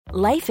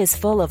Life is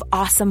full of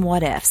awesome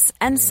what-ifs,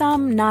 and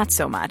some not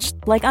so much,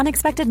 like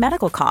unexpected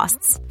medical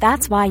costs.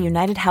 That's why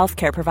United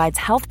Healthcare provides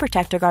Health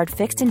Protector Guard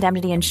fixed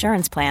indemnity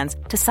insurance plans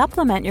to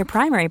supplement your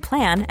primary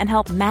plan and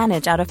help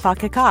manage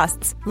out-of-pocket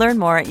costs. Learn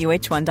more at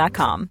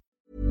uh1.com.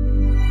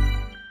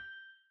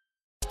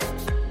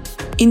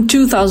 In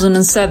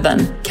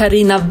 2007,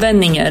 Carina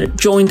Wenninger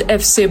joined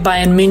FC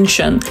Bayern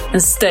München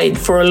and stayed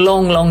for a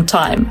long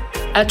time.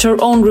 At her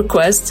own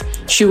request,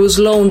 she was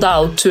loaned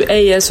out to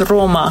AS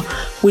Roma,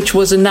 which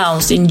was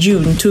announced in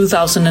June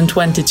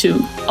 2022.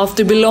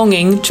 After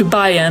belonging to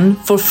Bayern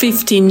for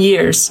 15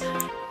 years,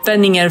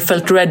 Wenninger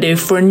felt ready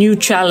for a new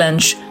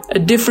challenge, a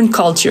different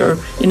culture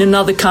in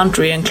another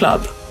country and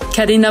club.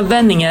 Carina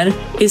Wenninger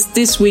is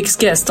this week's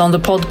guest on the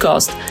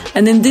podcast,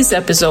 and in this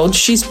episode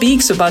she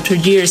speaks about her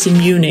years in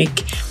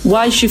Munich,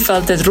 why she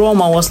felt that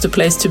Roma was the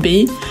place to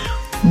be,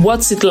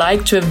 what's it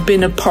like to have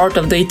been a part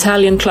of the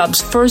Italian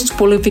club's first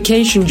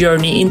qualification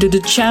journey into the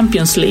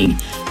Champions League,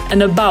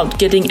 and about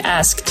getting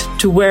asked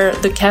to wear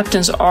the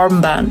captain's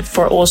armband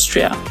for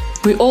Austria.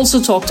 We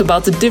also talked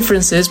about the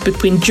differences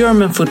between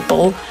German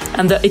football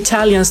and the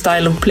Italian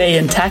style of play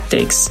and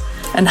tactics,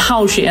 and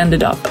how she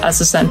ended up as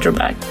a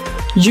centre-back.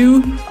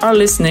 You are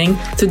listening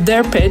to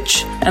Their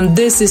Pitch, and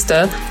this is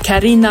the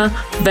Carina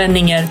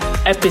Wenninger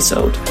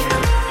episode.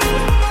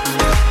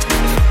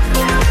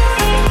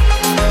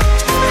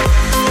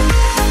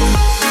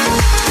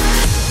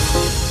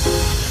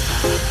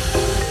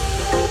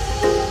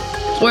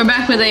 We're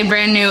back with a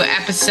brand new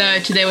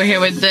episode. Today we're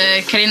here with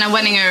Carina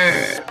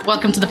Wenninger.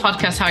 Welcome to the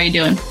podcast. How are you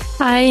doing?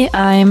 Hi,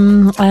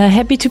 I'm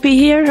happy to be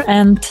here,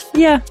 and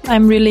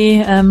I'm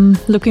really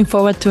looking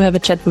forward to have a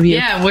chat with you.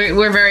 Yeah,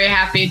 we're very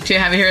happy to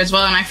have you here as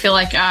well, and I feel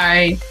like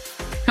I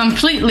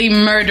completely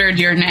murdered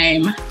your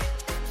name.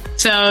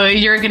 So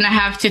you're going to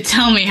have to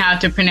tell me how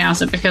to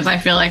pronounce it, because I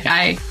feel like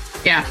I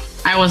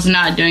was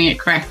not doing it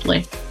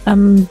correctly.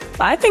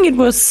 I think it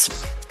was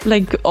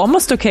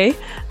almost okay.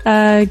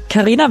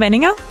 Carina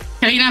Wenninger.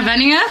 Carina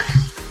Wenninger?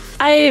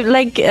 I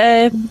like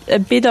a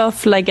bit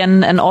of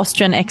an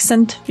Austrian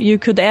accent you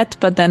could add,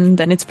 but then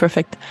it's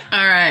perfect.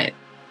 All right,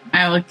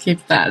 I will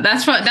keep that.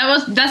 That's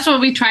what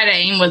we try to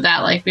aim with that.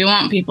 Like, we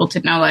want people to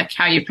know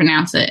how you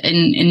pronounce it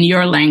in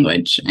your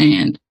language,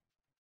 and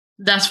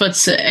that's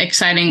what's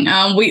exciting.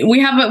 We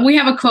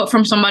have a quote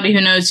from somebody who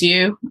knows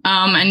you,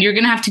 and you're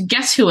gonna have to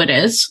guess who it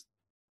is.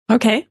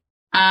 Okay.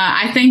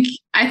 I think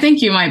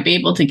you might be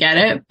able to get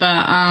it,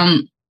 but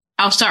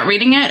I'll start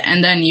reading it,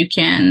 and then you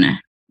can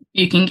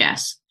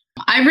guess.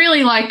 I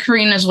really like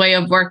Carina's way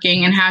of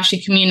working and how she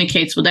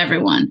communicates with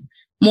everyone.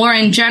 More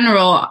in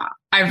general,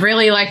 I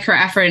really like her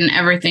effort in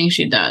everything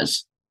she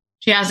does.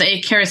 She has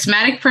a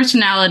charismatic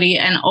personality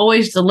and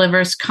always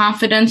delivers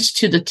confidence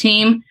to the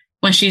team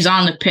when she's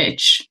on the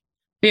pitch.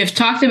 We have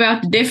talked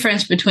about the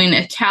difference between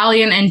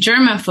Italian and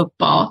German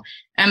football,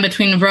 and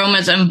between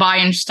Roma's and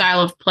Bayern's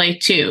style of play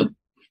too.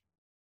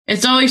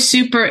 It's always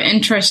super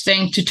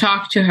interesting to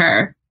talk to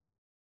her.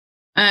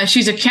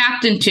 She's a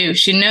captain too.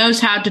 She knows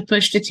how to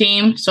push the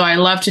team, so I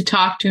love to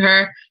talk to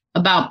her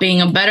about being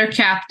a better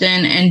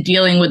captain and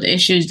dealing with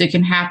issues that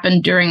can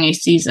happen during a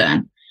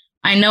season.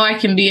 I know I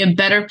can be a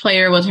better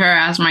player with her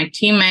as my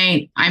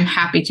teammate. I'm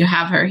happy to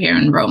have her here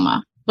in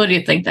Roma. What do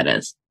you think that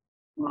is?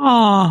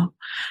 Oh,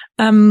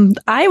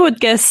 I would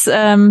guess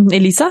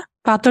Elisa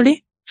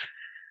Bartoli.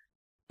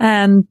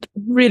 And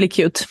really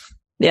cute.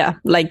 Yeah,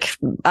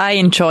 I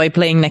enjoy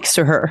playing next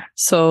to her.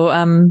 So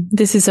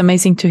this is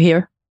amazing to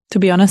hear, to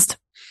be honest.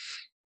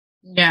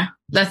 Yeah,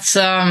 that's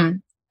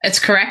it's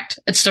correct.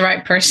 It's the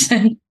right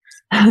person.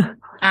 Yeah.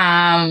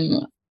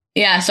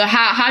 So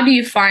how do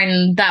you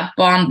find that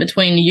bond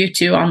between you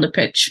two on the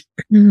pitch?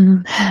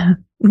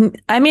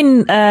 I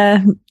mean,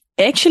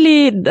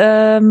 actually,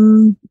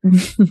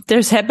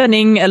 there's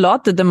happening a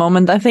lot at the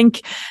moment. I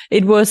think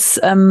it was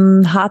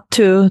hard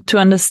to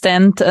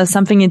understand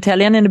something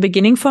Italian in the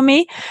beginning for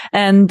me,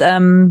 and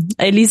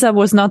Elisa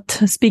was not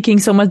speaking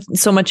so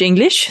much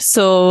English.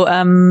 So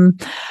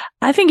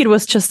I think it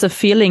was just a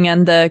feeling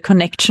and the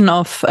connection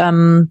of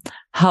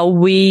how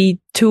we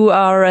two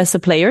are as a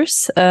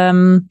players.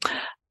 We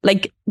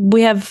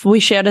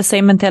share the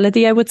same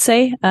mentality, I would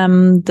say.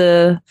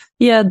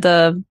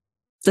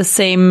 The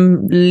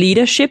same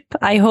leadership,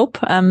 I hope.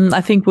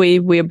 I think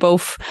we're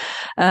both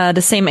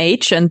the same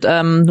age, and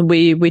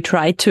we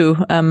try to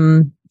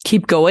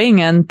keep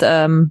going and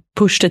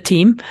push the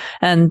team.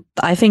 And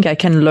I think I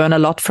can learn a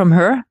lot from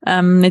her.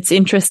 It's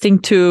interesting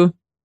to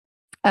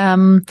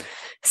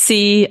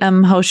see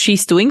how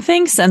she's doing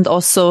things, and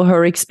also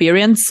her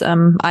experience.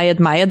 I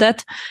admire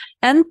that.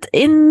 And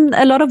in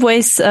a lot of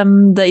ways,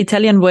 the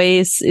Italian way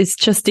is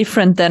just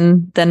different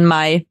than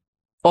my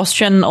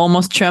Austrian,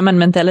 almost German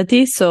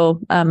mentality.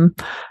 So,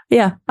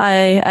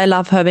 I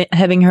love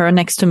having her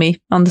next to me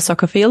on the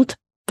soccer field,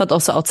 but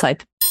also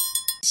outside.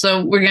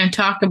 So we're going to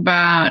talk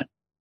about,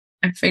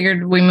 I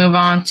figured we move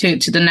on to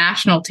the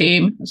national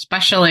team,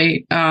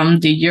 especially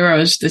the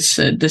Euros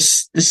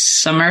this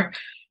summer.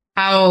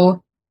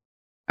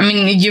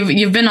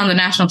 You've been on the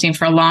national team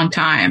for a long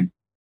time.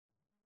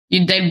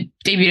 they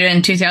debuted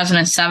in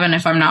 2007,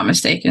 if I'm not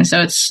mistaken.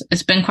 So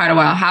it's been quite a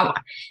while.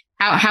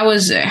 How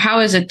is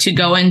it to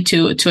go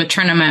into a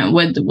tournament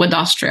with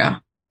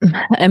Austria?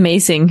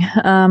 Amazing.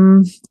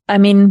 I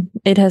mean,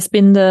 it has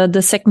been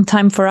the second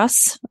time for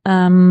us.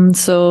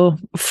 So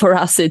for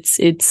us,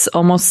 it's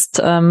almost,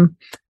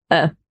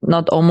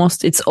 not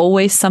almost, it's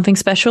always something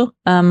special.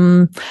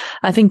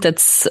 I think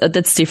that's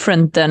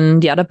different than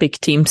the other big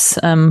teams.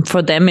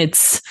 For them,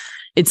 it's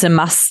a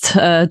must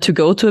to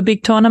go to a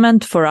big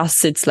tournament. For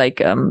us, it's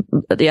like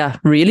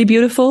really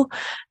beautiful,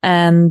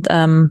 and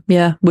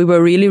we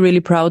were really, really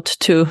proud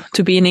to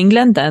be in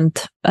England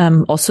and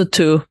also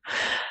to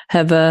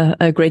have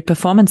a great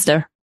performance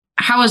there.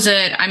 How was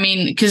it? I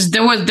mean, because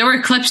there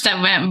were clips that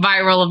went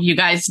viral of you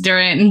guys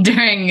during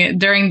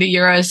the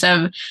Euros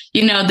of,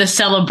 you know, the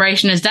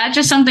celebration. Is that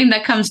just something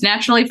that comes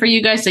naturally for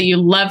you guys, that you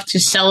love to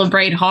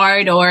celebrate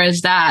hard, or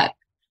is that,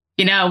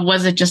 you know,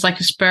 was it just like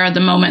a spur of the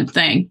moment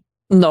thing?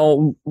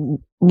 No,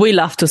 we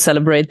love to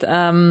celebrate.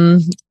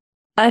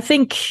 I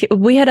think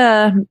we had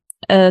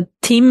a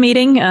team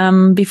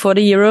meeting before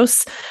the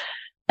Euros,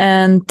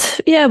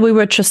 and we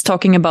were just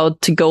talking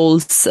about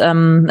goals,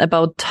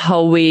 about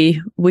how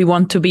we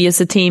want to be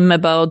as a team,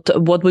 about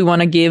what we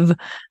want to give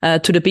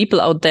to the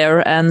people out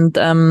there. And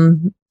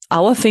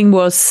our thing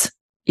was,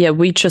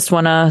 we just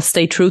want to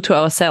stay true to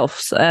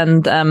ourselves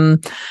and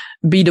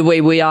be the way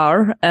we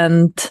are,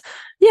 and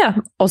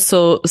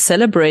also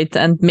celebrate,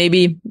 and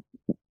maybe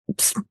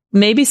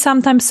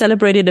sometimes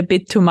celebrate it a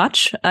bit too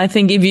much. I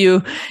think if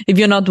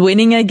you're not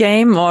winning a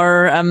game,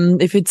 or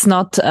if it's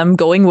not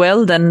going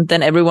well, then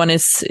everyone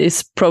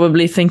is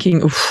probably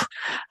thinking, oof,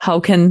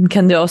 how can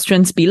the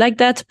Austrians be like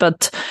that?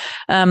 But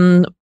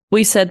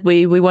we said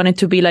we wanted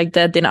to be like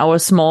that in our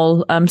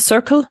small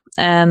circle,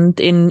 and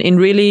in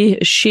really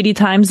shitty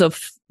times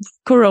of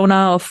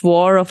Corona, of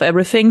war, of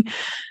everything,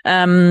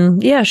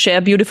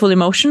 share beautiful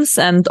emotions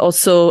and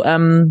also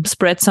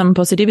spread some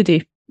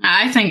positivity.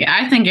 I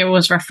think it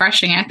was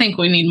refreshing. I think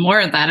we need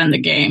more of that in the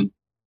game.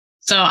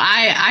 So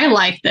I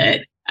liked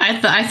it.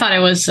 I thought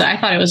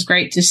it was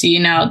great to see, you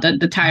know,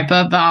 the type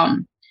of,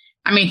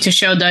 to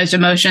show those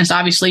emotions.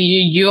 Obviously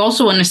you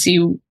also want to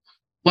see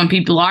when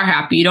people are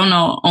happy. You don't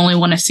only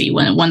want to see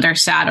when they're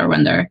sad or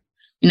when they're,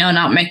 you know,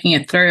 not making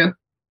it through.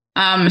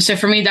 So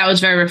for me, that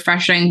was very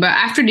refreshing. But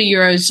after the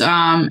Euros,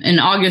 in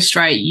August,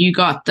 right, you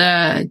got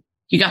the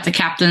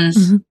captain's,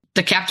 mm-hmm.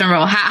 the captain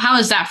role. How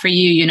is that for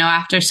you, you know,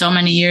 after so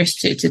many years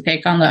to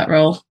take on that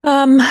role?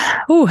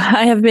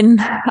 I have been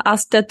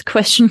asked that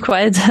question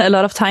quite a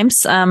lot of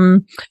times.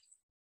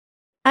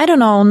 I don't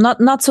know,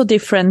 not so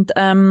different.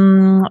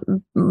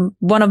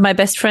 One of my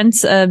best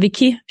friends,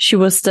 Vicky, she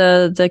was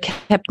the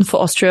captain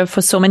for Austria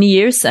for so many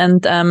years,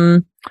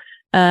 and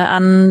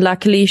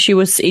unluckily she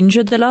was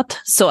injured a lot.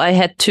 So I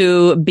had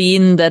to be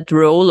in that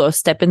role or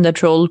step in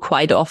that role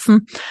quite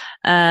often.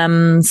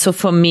 So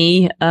for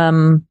me,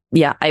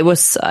 I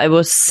was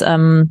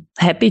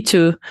happy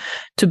to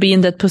be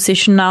in that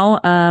position now,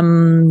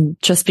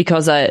 just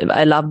because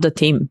I love the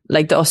team,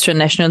 like the Austrian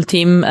national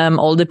team,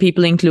 all the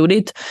people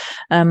included,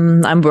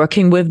 I'm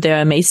working with,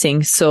 they're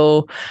amazing.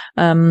 So,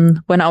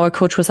 when our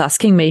coach was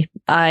asking me,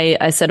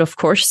 I said, of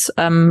course,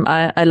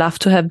 I love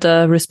to have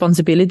the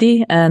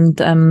responsibility and,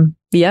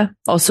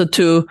 also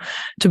to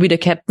be the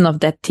captain of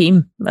that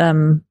team.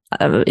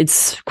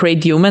 It's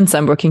great humans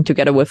I'm working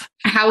together with.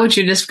 How would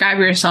you describe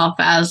yourself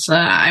as,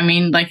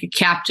 like a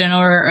captain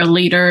or a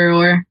leader,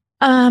 or?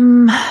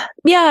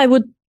 I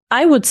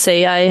would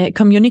say I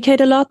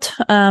communicate a lot.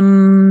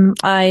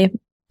 I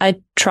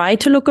try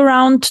to look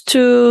around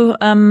to,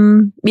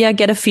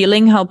 get a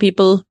feeling how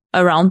people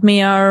around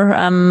me are,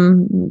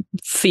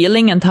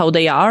 feeling and how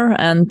they are,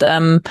 and,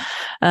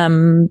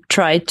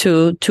 try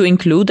to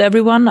include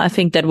everyone. I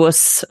think that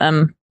was,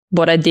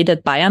 what I did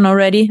at Bayern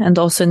already, and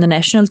also in the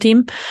national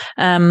team.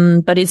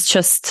 But it's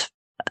just,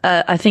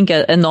 I think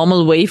a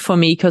normal way for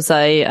me, because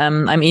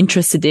I'm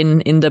interested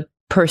in the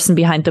person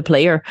behind the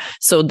player.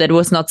 So that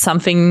was not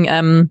something,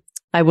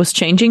 I was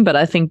changing, but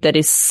I think that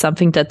is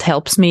something that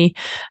helps me,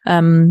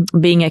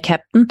 being a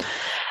captain.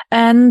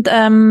 And,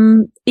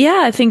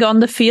 I think on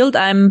the field,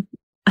 I'm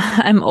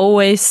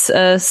always,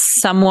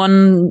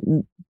 someone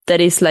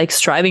that is like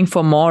striving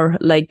for more,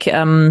 like,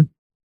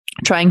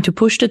 trying to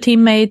push the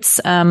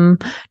teammates,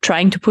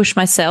 trying to push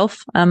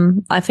myself.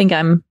 I think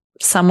I'm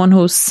someone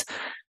who's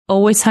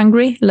always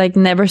hungry, like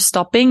never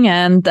stopping.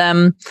 And,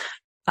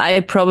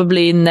 I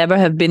probably never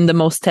have been the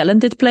most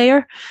talented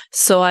player.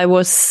 So I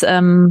was,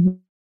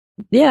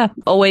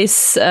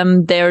 always,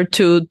 there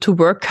to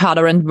work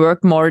harder and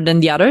work more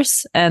than the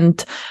others.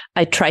 And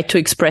I try to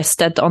express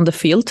that on the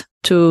field,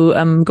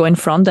 to, go in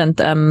front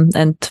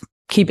and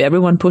keep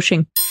everyone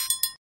pushing.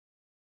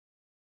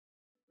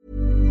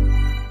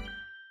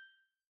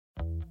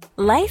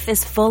 Life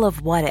is full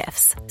of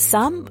what-ifs.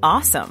 Some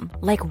awesome,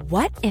 like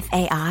what if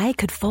AI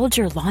could fold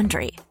your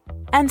laundry?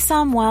 And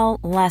some, well,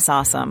 less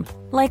awesome,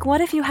 like what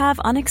if you have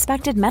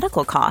unexpected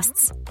medical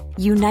costs?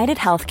 United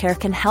Healthcare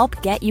can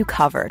help get you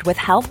covered with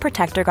Health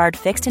Protector Guard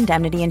fixed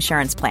indemnity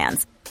insurance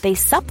plans. They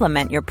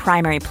supplement your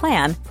primary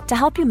plan to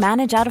help you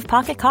manage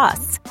out-of-pocket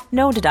costs.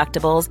 No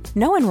deductibles,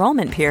 no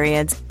enrollment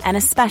periods, and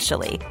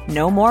especially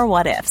no more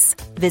what-ifs.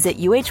 Visit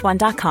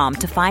uh1.com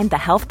to find the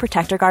Health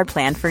Protector Guard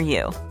plan for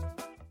you.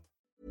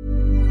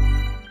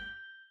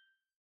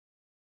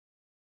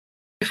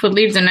 If we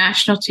leave the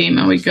national team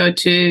and we go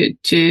to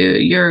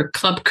your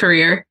club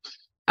career,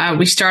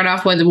 we start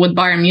off with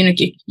Bayern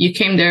Munich. You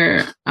came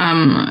there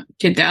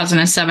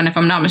 2007, if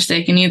I'm not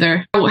mistaken.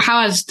 Either.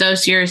 How has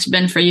those years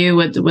been for you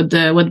with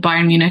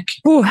Bayern Munich?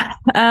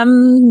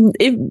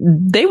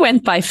 They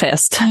went by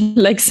fast.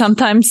 Like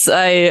sometimes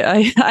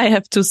I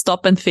have to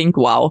stop and think,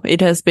 wow,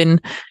 it has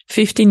been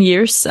 15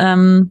 years,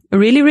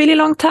 really, really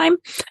long time.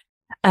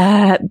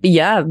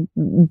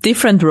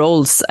 Different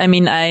roles. I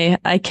mean,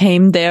 I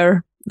came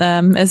there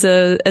as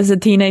a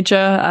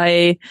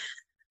teenager.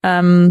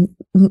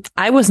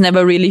 I was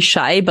never really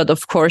shy, but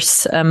of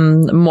course,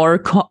 more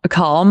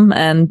calm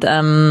and,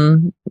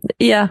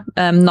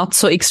 not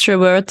so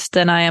extrovert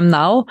than I am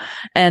now.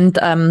 And,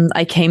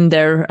 I came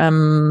there,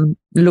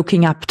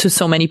 looking up to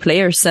so many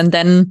players. And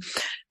then,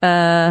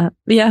 in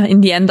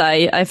the end,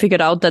 I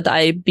figured out that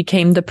I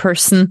became the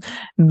person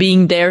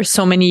being there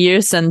so many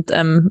years and,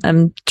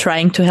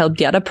 trying to help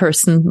the other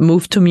person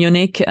move to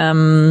Munich,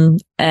 find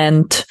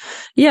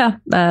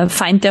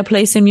their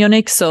place in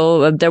Munich.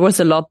 So there was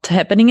a lot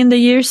happening in the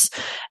years,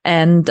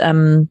 and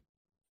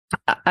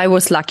I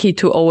was lucky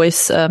to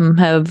always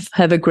have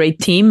a great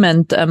team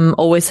and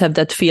always have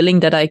that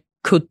feeling that I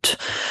could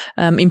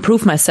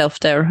improve myself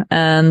there.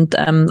 And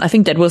I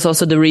think that was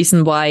also the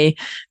reason why,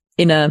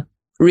 in a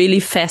really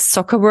fast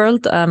soccer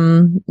world,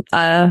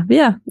 I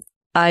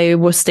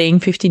was staying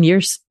 15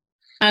 years.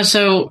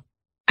 So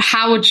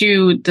how would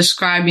you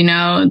describe,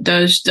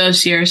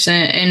 those years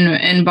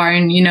in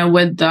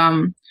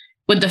Bayern,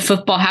 with the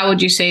football? How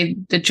would you say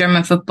the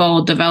German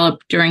football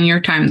developed during your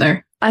time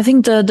there? I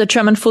think the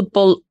German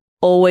football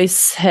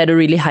always had a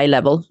really high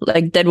level.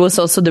 Like that was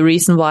also the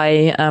reason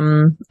why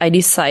I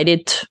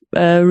decided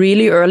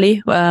really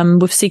early,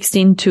 with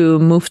 16, to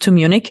move to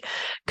Munich,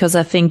 because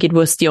I think it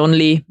was the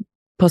only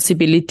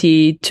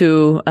possibility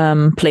to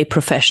play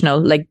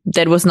professional. Like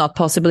that was not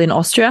possible in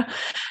Austria.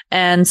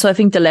 And so I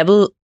think the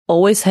level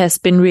always has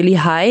been really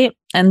high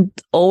and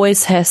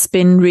always has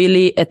been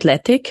really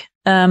athletic,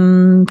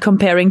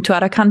 comparing to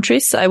other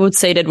countries. I would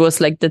say that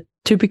was like the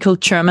typical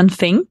German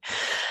thing.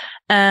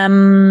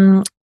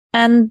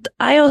 And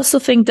I also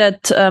think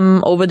that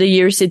over the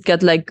years it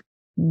got like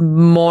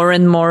more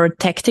and more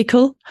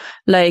tactical.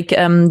 Like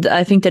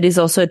I think that is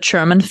also a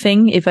German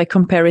thing. If I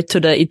compare it to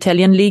the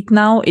Italian league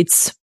now,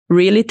 it's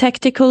really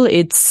tactical.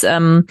 It's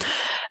young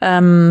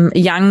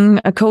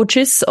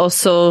coaches.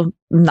 Also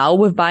now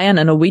with Bayern,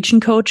 a Norwegian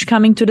coach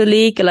coming to the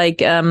league.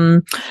 Like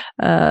if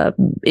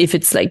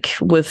it's like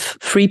with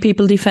 3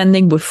 people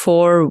defending, with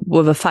 4,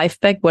 with a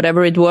 5-back,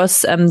 whatever it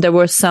was, there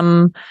were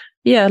some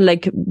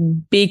like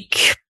big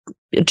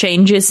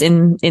changes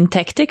in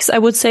tactics, I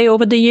would say,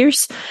 over the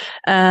years.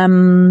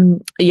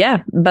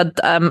 But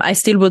I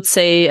still would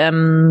say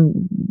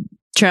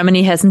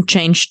Germany hasn't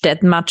changed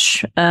that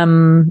much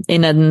in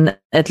an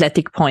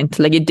athletic point.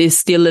 Like it is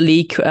still a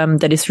league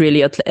that is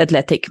really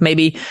athletic.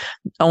 Maybe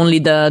only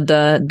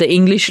the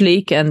English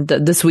league and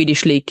the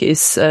Swedish league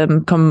is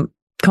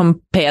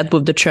compared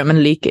with the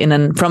German league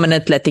from an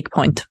athletic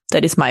point.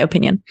 That is my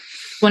opinion.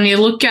 When you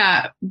look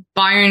at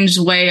Bayern's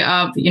way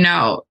of,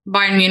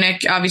 Bayern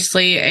Munich,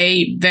 obviously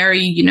a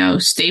very,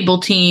 stable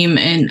team,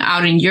 and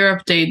out in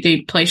Europe,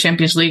 they play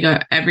Champions League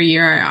every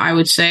year, I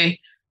would say.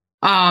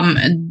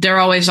 They're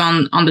always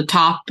on the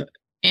top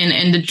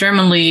in the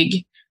German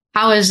league.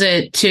 How is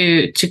it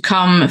to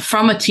come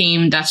from a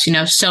team that's,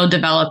 so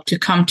developed, to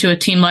come to a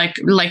team like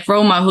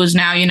Roma, who's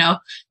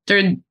now,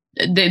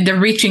 they're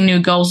reaching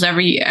new goals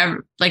every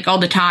like all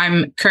the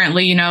time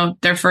currently,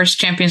 their first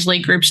Champions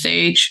League group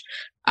stage.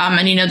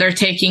 And, they're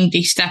taking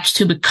these steps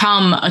to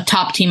become a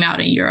top team out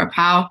in Europe.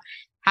 How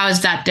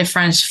is that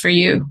difference for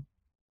you?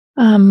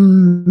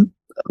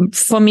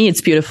 For me,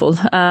 it's beautiful.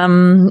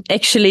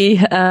 Actually,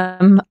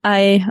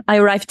 I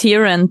arrived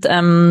here and,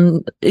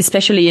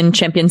 especially in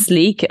Champions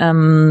League,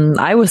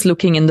 I was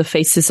looking in the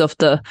faces of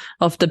the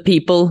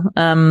people,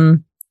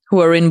 who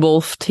are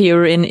involved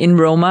here in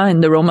Roma, in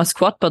the Roma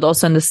squad, but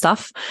also in the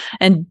staff.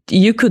 And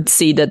you could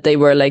see that they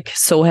were like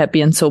so happy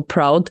and so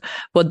proud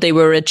what they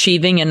were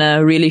achieving in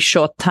a really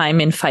short time,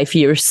 in 5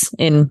 years,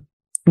 in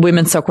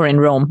women's soccer in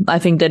Rome. I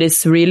think that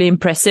is really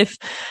impressive.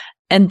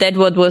 And that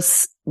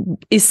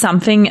is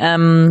something,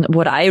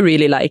 what I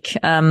really like.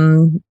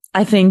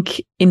 I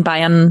think in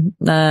Bayern,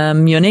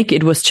 Munich,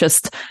 it was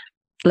just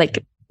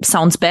like,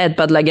 sounds bad,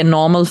 but like a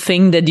normal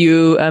thing that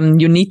you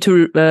need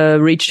to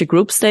reach the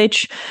group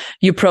stage.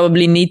 You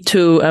probably need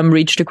to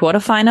reach the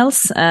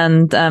quarterfinals,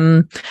 and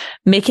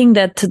making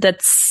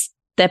that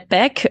step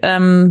back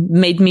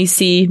made me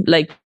see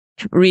like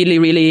really,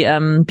 really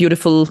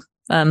beautiful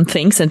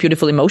things and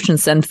beautiful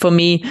emotions. And for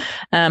me,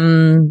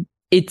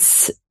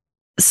 it's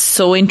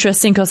so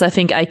interesting because I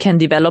think I can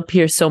develop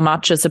here so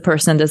much as a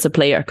person and as a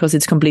player, because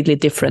it's completely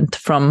different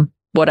from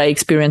what I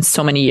experienced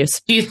so many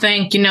years. Do you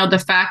think,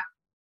 the fact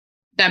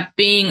that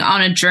being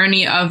on a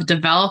journey of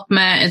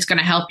development is going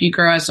to help you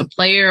grow as a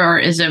player, or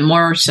is it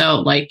more so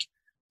like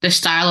the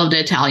style of the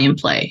Italian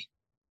play?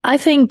 I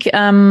think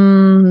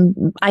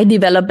I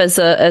develop as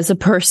a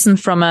person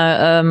from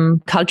a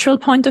cultural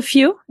point of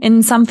view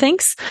in some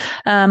things,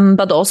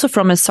 but also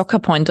from a soccer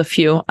point of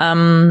view.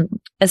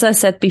 As I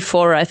said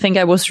before, I think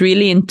I was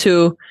really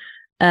into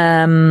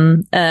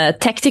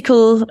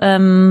tactical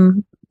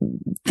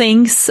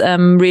things,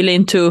 really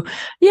into,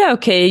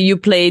 you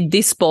play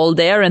this ball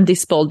there and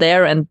this ball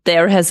there, and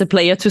there has a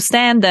player to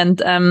stand, and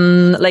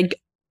like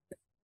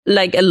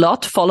a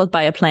lot followed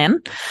by a plan.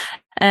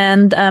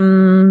 And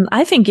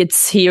I think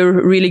it's here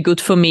really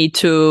good for me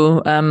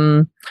to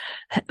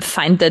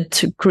find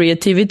that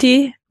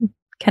creativity.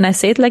 Can I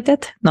say it like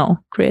that? No.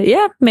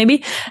 Yeah,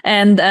 maybe.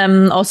 And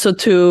also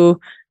to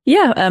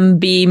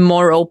be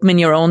more open in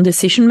your own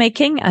decision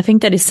making. I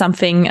think that is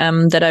something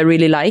that I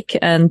really like,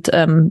 and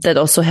that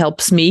also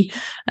helps me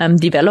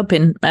develop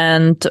in,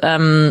 and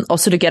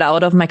also to get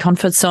out of my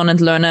comfort zone and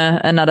learn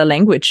another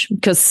language.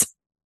 Because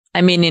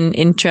I mean,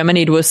 in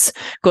Germany, it was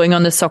going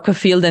on the soccer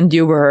field and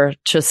you were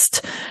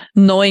just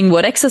knowing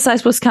what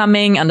exercise was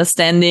coming,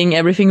 understanding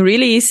everything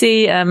really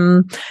easy.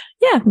 Now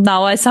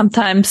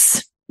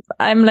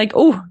I'm like,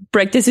 oh,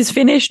 practice is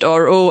finished,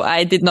 or, oh,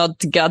 I did not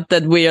get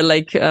that we are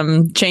like,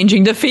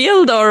 changing the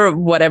field or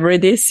whatever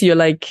it is. You're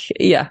like,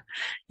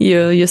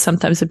 you're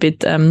sometimes a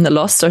bit,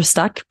 lost or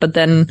stuck, but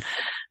then,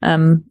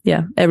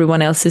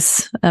 everyone else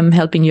is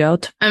helping you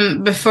out.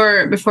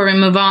 Before we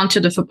move on to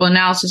the football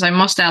analysis, I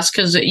must ask,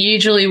 because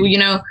usually,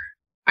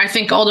 I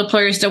think all the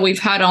players that we've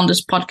had on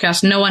this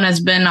podcast, no one has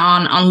been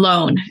on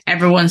loan.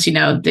 Everyone's,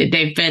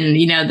 they've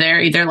been,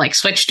 they're either like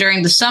switched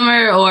during the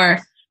summer, or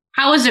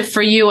how is it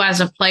for you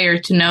as a player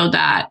to know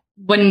that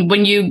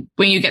when you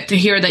get to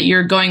hear that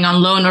you're going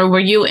on loan, or were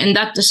you in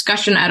that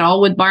discussion at all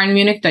with Bayern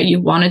Munich that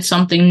you wanted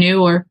something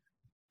new, or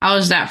how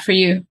is that for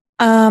you?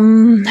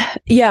 I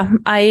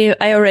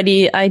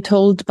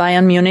told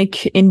Bayern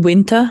Munich in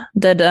winter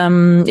that,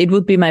 it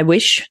would be my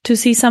wish to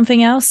see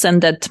something else,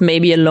 and that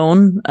maybe a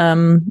loan,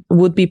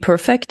 would be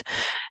perfect.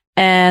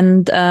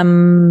 And,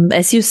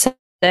 as you said,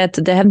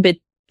 there haven't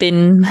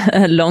been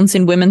loans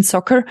in women's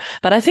soccer,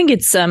 but I think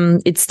it's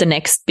the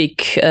next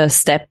big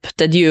step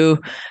that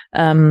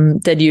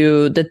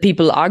that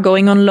people are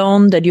going on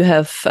loan, that you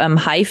have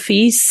high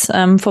fees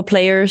for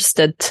players,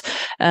 that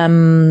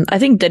I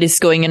think that is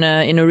going in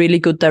a really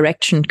good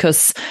direction,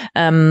 because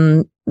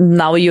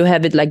now you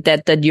have it like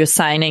that you're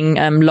signing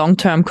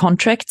long-term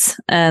contracts,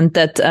 and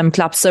that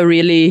clubs are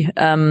really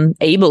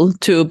able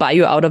to buy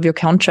you out of your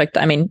contract.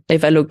 I mean,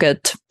 if I look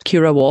at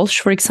Kira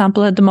Walsh, for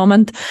example, at the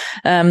moment,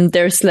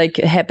 there's like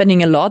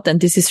happening a lot, and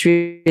this is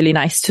really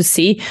nice to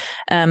see.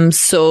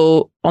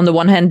 So on the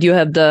one hand, you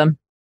have the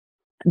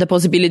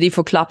possibility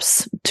for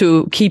clubs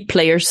to keep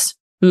players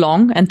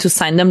long and to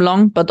sign them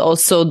long, but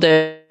also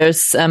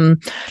there's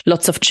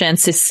lots of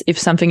chances, if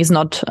something is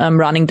not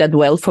running that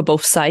well for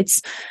both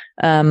sides,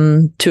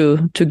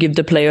 to give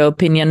the player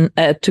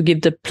to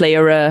give the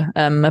player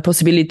a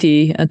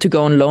possibility to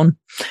go on loan,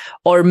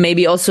 or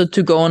maybe also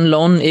to go on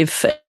loan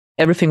if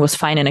everything was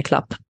fine in a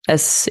club,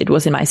 as it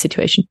was in my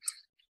situation.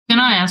 Can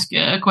I ask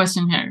a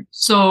question here?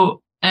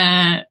 So,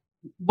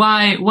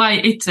 why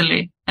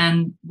Italy,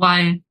 and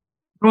why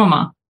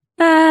Roma?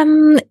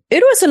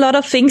 It was a lot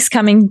of things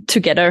coming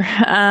together.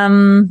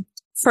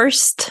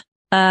 First,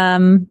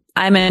 I'm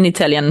an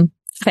Italian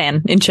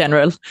fan in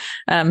general,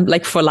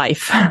 like for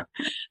life.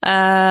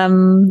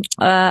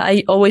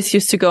 I always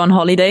used to go on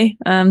holiday,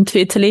 to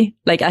Italy.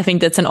 Like, I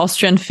think that's an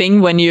Austrian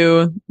thing when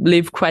you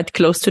live quite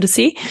close to the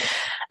sea.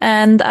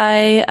 And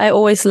I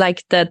always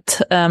liked that,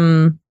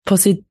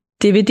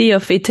 positivity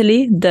of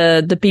Italy,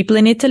 the people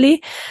in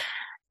Italy.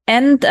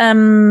 And,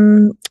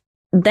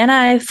 then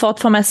I thought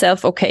for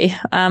myself, okay,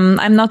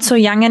 I'm not so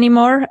young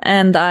anymore,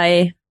 and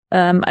I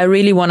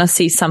really want to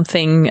see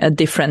something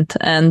different.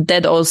 And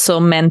that also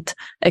meant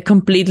a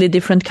completely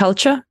different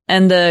culture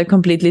and a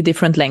completely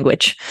different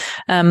language.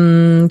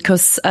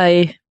 'Cause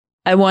I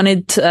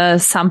wanted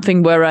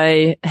something where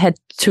I had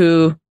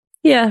to,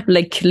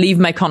 like leave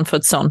my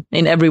comfort zone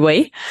in every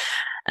way.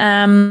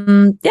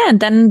 And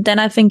then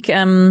I think,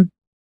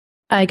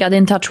 I got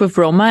in touch with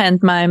Roma,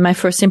 and my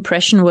first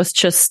impression was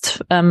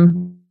just,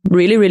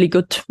 really, really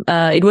good.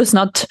 It was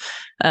not,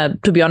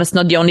 to be honest,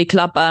 not the only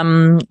club,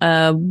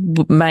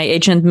 my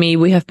agent,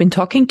 we have been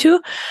talking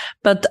to,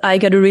 but I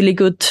got a really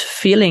good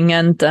feeling.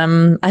 And,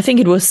 I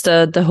think it was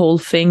the whole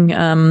thing.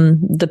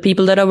 The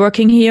people that are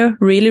working here,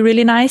 really,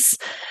 really nice.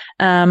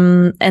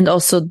 And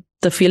also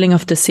the feeling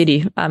of the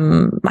city.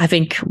 I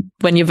think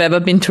when you've ever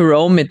been to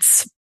Rome,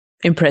 it's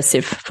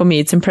impressive. For me,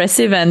 it's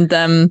impressive, and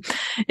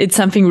it's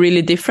something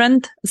really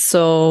different.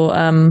 So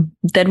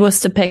that was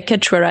the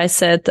package where I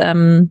said,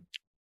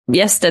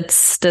 yes,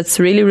 that's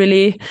really,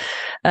 really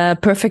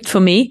perfect for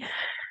me.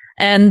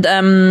 And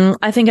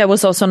I think I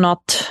was also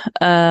not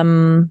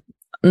in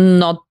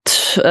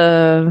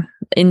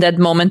that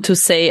moment to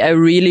say I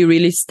really,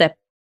 really stepped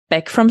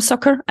back from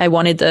soccer. I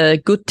wanted a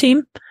good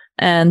team,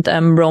 and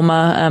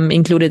Roma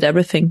included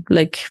everything.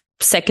 Like,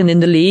 second in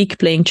the league,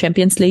 playing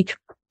Champions League.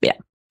 Yeah.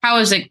 How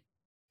is it?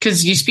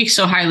 Because you speak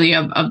so highly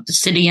of the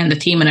city and the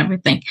team and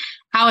everything.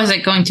 How is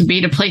it going to be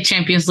to play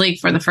Champions League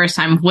for the first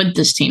time with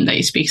this team that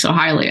you speak so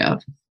highly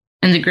of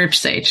in the group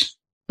stage?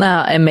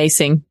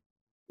 Amazing.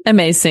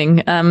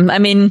 I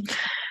mean,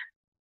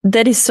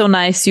 that is so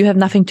nice. You have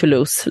nothing to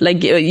lose.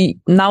 Like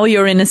now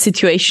you're in a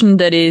situation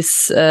that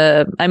is,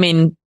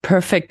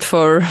 perfect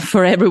for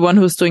everyone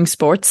who's doing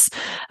sports.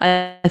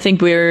 I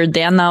think we're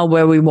there now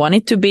where we want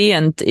it to be,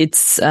 and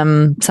it's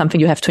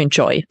something you have to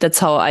enjoy. That's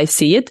how I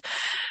see it.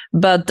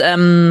 But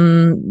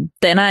then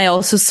I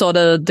also saw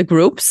the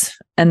groups,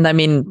 and I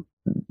mean,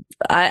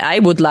 I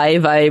would lie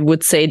if I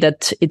would say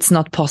that it's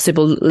not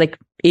possible. Like,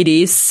 it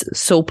is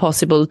so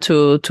possible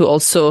to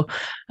also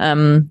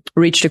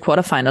reach the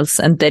quarterfinals,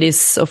 and that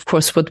is, of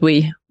course, what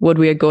we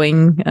are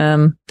going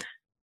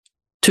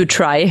to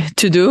try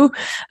to do,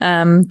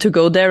 to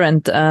go there.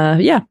 And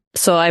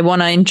so I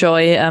want to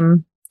enjoy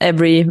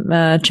every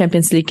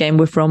Champions League game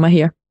with Roma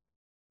here.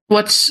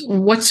 What's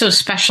so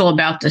special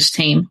about this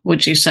team,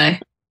 would you say?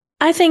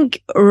 I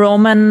think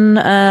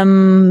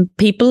Roman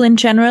people in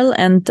general,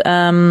 and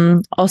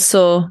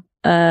also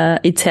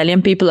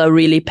Italian people are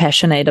really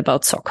passionate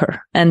about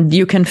soccer, and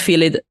you can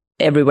feel it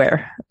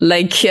everywhere.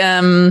 Like,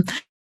 I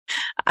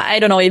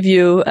don't know if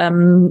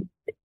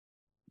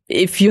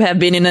you have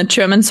been in a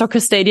German soccer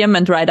stadium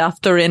and right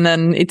after in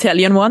an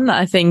Italian one.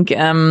 I think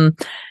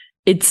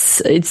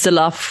it's the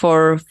love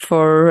for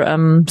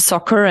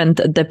soccer and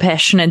the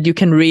passion, and you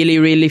can really,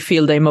 really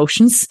feel the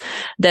emotions.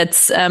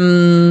 That's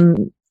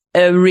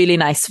a really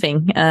nice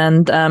thing.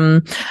 And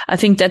I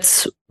think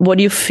that's what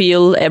you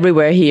feel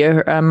everywhere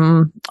here.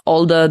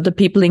 All the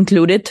people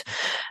included,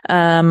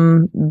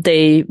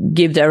 they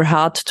give their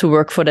heart to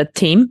work for that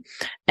team.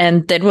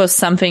 And that was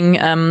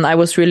something I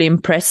was really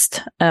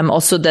impressed.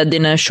 Also that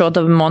in a short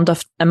amount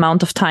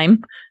of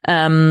time,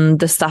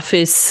 the staff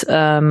is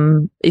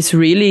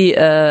really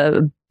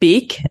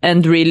big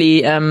and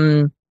really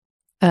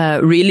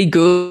really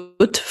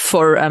good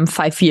for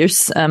 5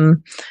 years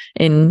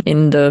in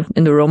the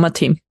Roma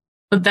team.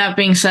 With that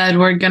being said,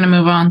 we're going to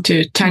move on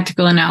to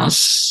tactical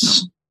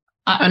analysis.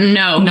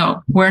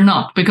 No, we're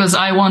not, because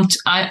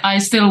I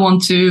still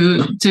want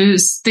to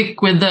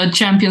stick with the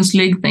Champions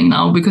League thing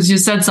now, because you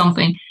said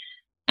something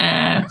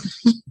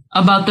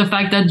about the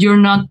fact that you're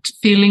not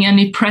feeling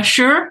any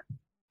pressure,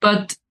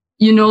 but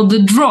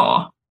the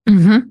draw.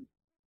 Mm-hmm.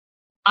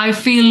 I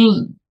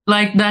feel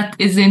like that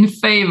is in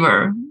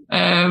favor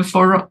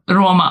for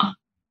Roma,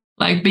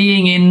 like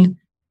being in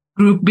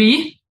Group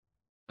B,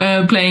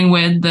 playing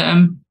with.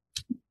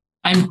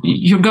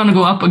 You're going to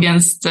go up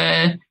against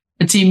a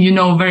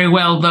team very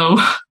well, though,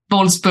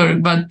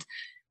 Wolfsburg. But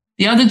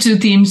the other two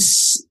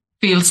teams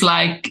feels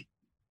like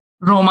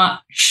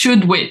Roma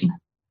should win.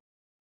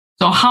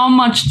 So how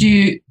much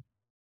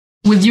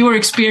with your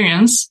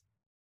experience,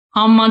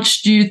 how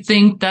much do you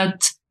think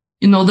that,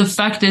 the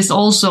fact is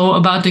also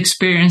about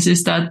experience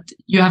is that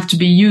you have to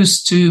be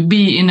used to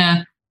be in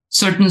a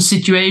certain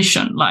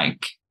situation,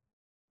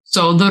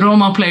 so the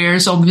Roma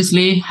players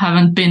obviously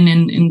haven't been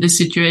in this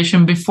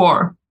situation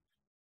before.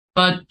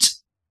 But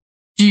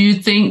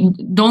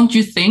don't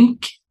you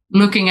think,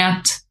 looking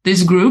at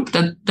this group,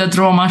 that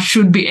Roma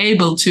should be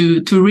able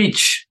to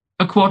reach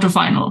a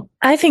quarterfinal?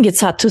 I think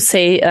it's hard to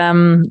say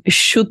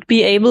should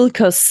be able,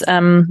 because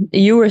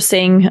you were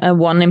saying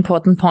one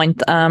important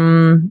point.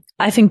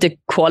 I think the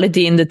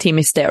quality in the team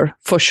is there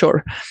for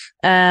sure.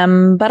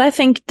 But I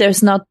think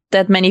there's not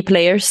that many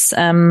players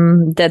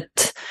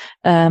that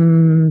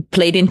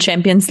played in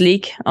Champions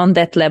League on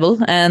that level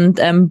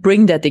and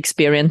bring that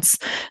experience.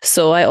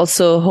 So I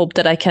also hope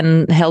that I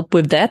can help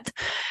with that.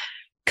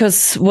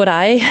 Because what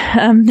I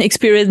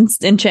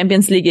experienced in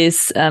Champions League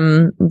is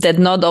that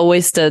not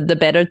always the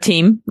better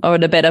team or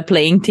the better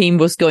playing team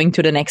was going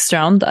to the next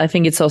round. I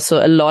think it's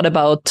also a lot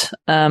about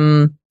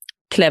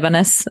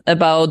cleverness,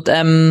 about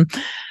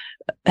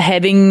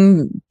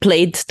having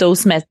played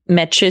those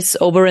matches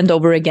over and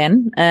over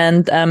again.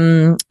 And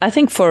I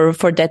think for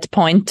that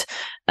point,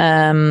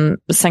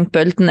 St.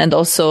 Pölten and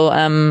also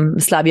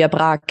Slavia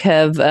Prague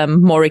have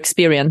more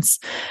experience.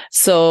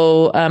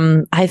 So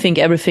I think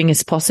everything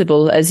is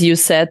possible. As you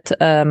said,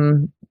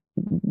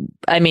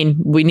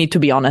 we need to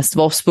be honest.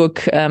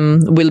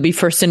 Wolfsburg will be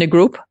first in the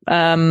group.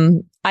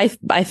 I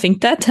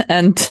think that,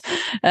 and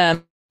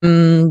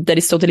that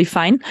is totally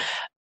fine.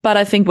 But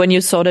I think when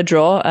you saw the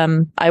draw,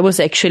 I was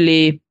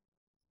actually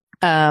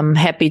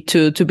happy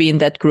to be in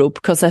that group,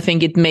 because I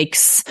think it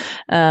makes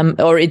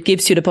or it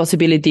gives you the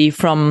possibility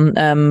from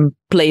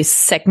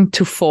place 2nd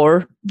to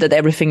 4 that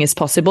everything is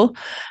possible.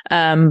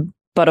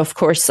 But of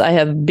course, I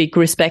have big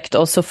respect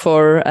also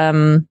for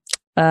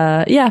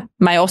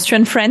my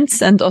Austrian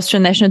friends and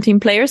Austrian national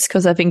team players,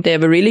 because I think they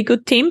have a really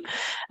good team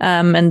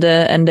and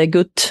a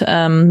good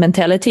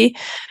mentality.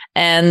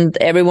 And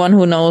everyone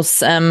who knows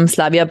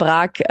Slavia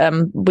Prague,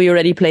 we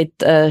already played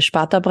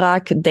Sparta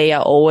Prague. They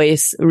are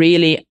always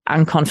really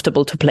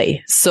uncomfortable to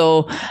play.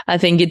 So I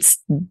think it's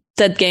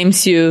that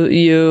games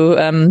you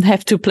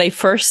have to play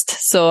first.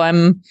 So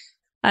I'm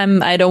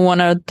I don't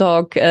want to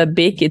talk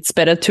big. It's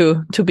better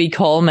to be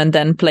calm and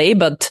then play.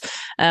 But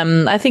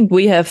I think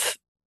we have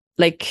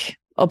like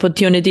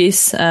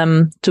opportunities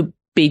to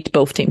beat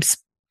both teams.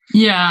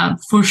 Yeah,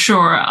 for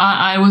sure.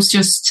 I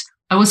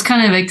was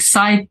kind of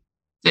excited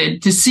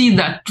to see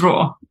that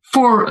draw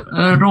for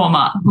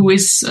Roma, who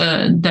is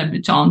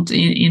debutant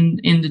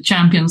in the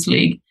Champions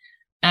League.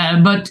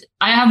 But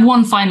I have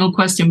one final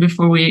question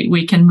before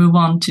we can move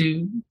on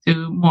to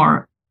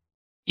more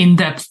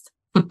in-depth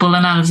football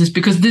analysis,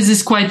 because this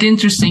is quite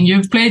interesting.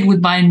 You've played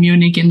with Bayern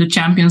Munich in the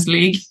Champions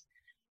League.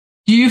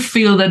 Do you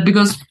feel that,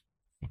 because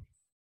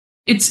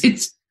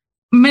it's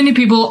many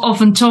people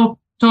often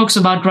talks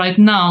about right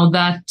now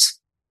that,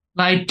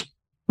 like,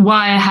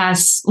 why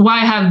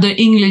have the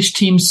English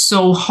teams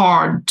so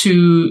hard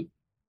to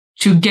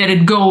get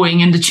it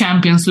going in the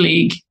Champions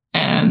League?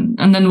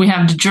 And then we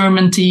have the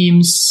German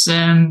teams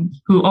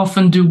who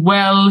often do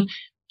well.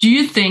 Do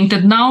you think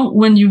that now,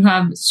 when you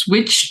have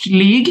switched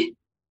league,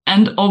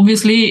 and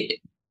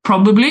obviously,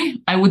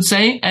 probably, I would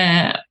say,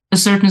 a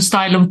certain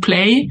style of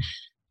play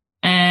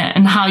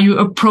and how you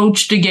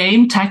approach the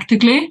game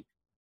tactically,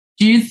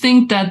 do you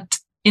think that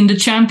in the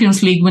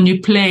Champions League, when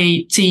you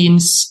play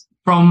teams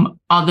from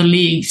other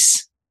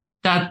leagues,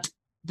 that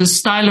the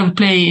style of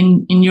play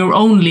in your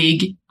own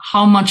league,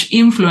 how much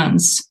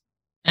influence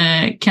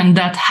can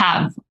that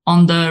have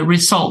on the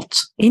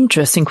result?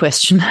 Interesting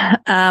question.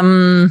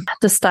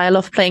 The style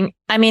of playing.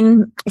 I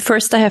mean,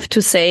 first I have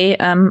to say,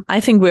 I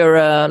think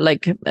we're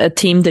like a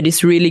team that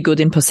is really good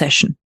in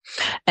possession,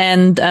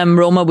 and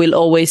Roma will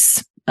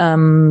always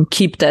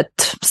keep that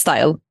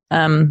style.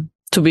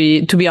 To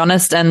be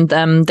honest, and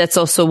that's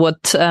also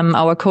what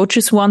our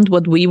coaches want,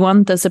 what we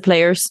want as a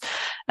players,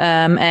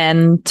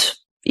 and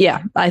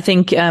yeah, I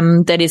think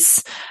that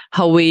is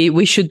how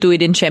we should do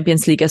it in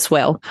Champions League as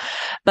well.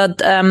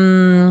 But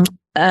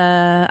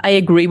I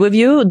agree with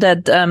you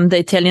that the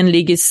Italian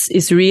league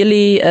is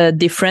really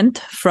different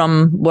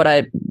from what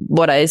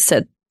I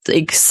said.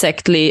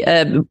 Exactly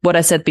what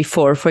I said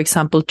before. For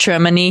example,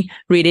 Germany,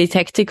 really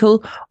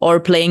tactical, or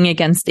playing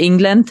against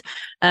England,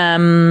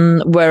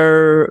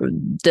 where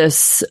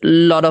there's a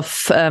lot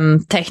of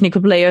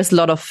technical players, a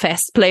lot of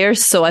fast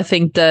players. So I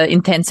think the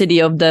intensity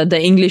of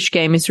the English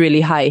game is really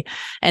high.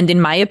 And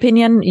in my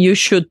opinion,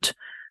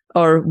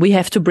 we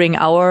have to bring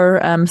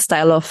our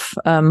style of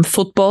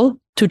football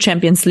to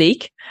Champions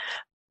League.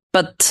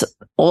 But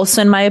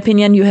also, in my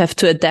opinion, you have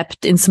to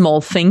adapt in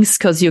small things,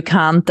 because you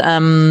can't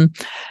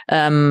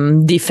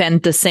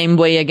defend the same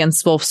way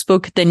against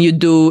Wolfsburg than you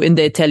do in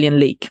the Italian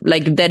league.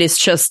 Like, that is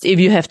just, if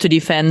you have to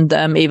defend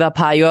Eva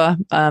Pajor,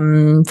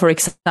 for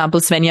example,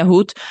 Svenja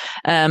Huth,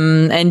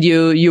 and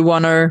you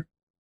want to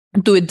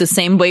do it the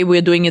same way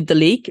we're doing it the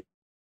league,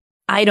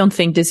 I don't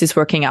think this is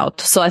working out.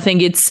 So I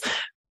think it's,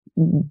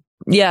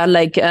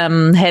 like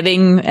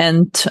having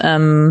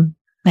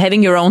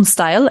your own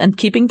style and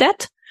keeping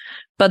that,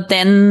 but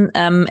then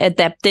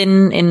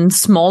adapting in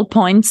small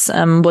points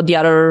what the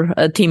other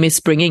team is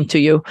bringing to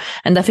you.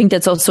 And I think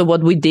that's also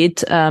what we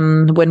did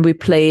when we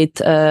played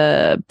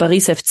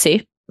Paris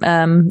FC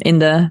in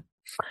the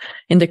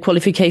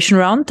qualification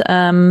round.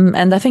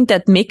 And I think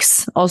that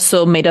mix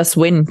also made us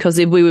win, because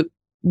if we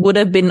would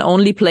have been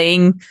only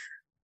playing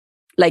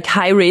like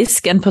high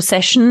risk and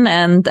possession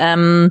and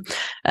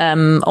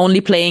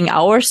only playing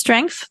our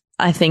strength,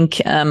 I think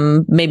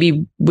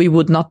maybe we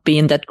would not be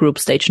in that group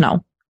stage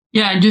now.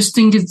 Yeah, I just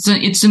think it's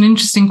an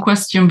interesting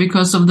question,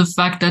 because of the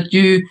fact that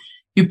you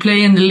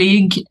play in the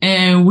league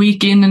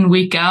week in and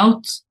week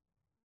out,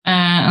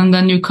 and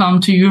then you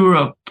come to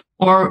Europe,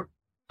 or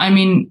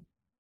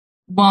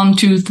 1,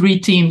 2, 3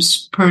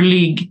 teams per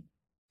league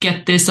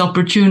get this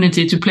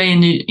opportunity to play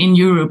in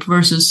Europe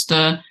versus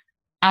the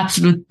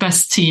absolute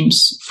best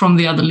teams from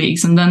the other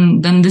leagues, and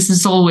then this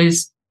is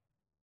always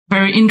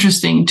very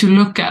interesting to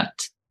look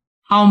at.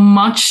 How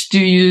much do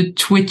you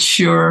twitch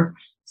your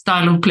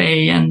style of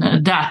play and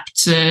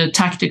adapt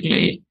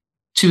tactically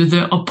to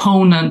the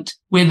opponent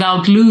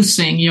without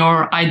losing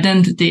your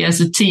identity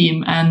as a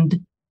team? And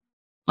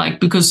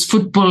because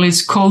football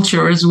is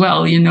culture as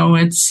well,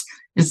 it's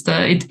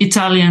the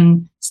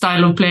Italian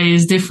style of play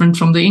is different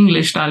from the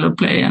English style of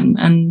play.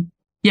 And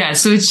yeah,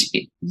 so it's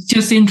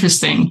just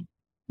interesting.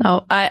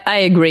 No, I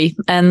agree.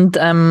 And,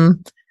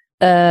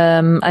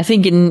 I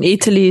think in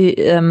Italy,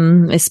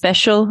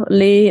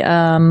 especially,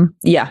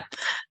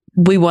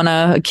 we want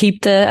to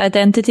keep the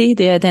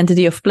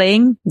identity of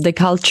playing, the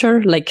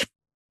culture, like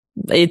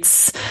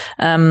it's,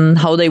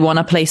 how they want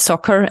to play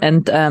soccer,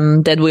 and,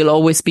 that will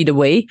always be the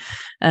way.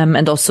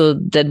 And also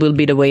that will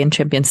be the way in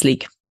Champions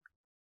League.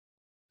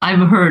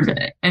 I've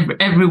heard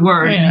every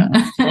word,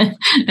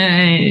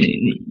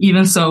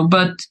 even so,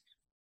 but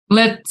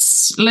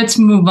let's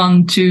move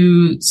on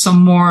to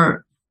some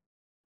more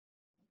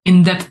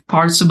in-depth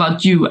parts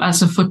about you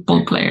as a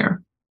football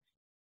player.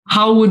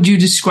 How would you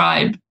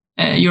describe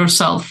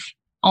yourself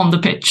on the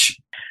pitch?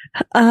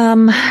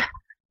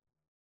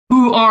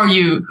 Who are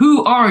you?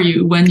 Who are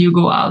you when you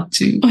go out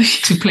to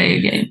play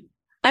a game?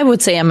 I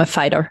would say I'm a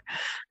fighter.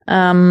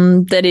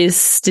 That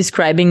is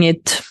describing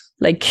it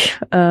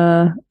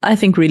I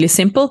think really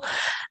simple.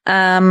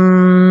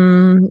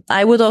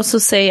 I would also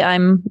say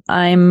I'm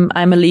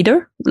a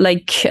leader.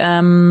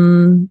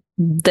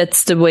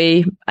 That's the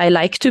way I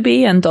like to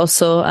be. And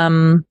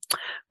also,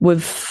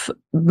 with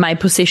my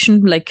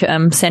position,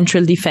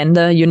 central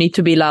defender, you need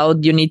to be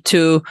loud. You need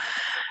to,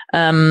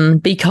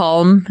 be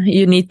calm.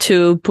 You need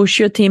to push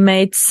your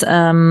teammates.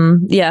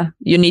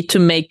 You need to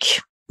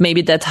make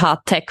maybe that hard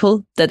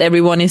tackle that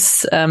everyone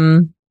is,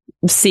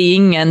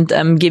 seeing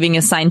and, giving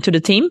a sign to the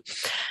team.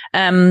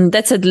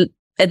 That's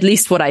at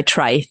least what I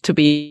try to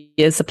be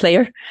as a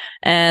player.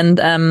 And,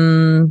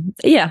 I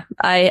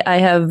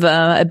have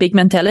a big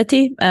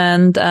mentality,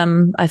 and,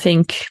 I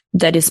think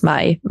that is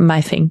my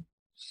thing.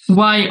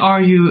 Why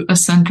are you a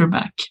center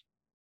back?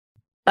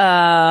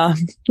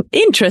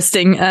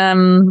 Interesting.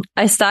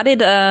 I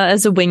started,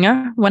 as a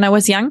winger when I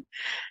was young.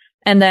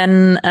 And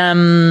then,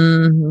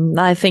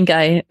 I think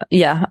I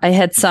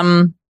had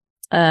some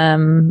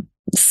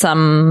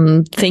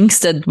things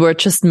that were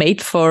just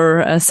made for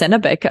a center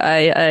back.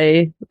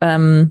 I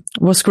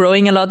was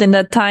growing a lot in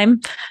that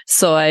time.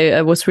 So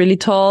I was really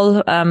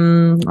tall.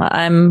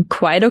 I'm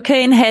quite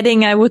okay in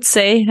heading, I would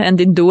say, and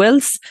in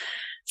duels.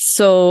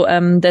 So,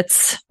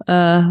 that's,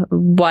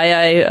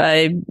 why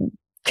I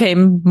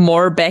came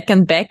more back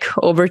and back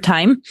over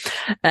time.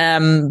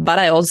 But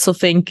I also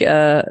think,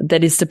 that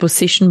is the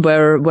position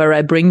where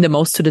I bring the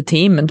most to the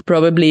team. And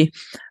probably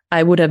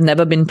I would have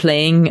never been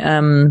playing,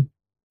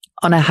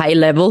 on a high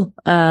level,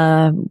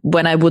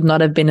 when I would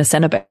not have been a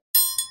center back.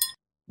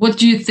 What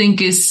do you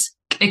think is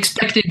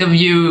expected of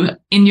you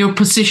in your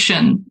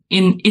position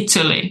in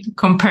Italy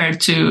compared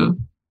to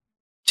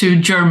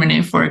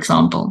Germany, for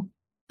example?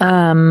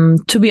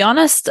 To be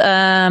honest,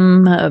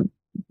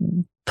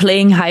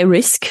 playing high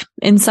risk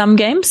in some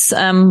games,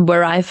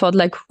 where I thought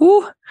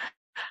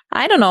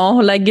I don't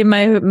know,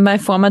 in my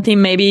former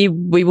team, maybe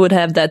we would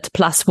have that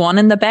 +1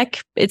 in the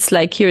back. It's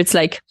here, it's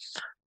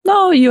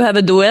no, you have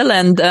a duel,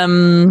 and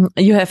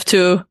you have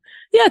to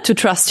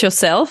trust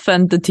yourself,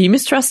 and the team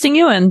is trusting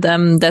you, and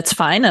that's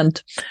fine.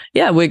 And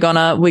we're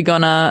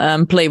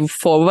gonna play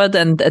forward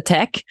and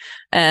attack,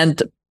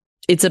 and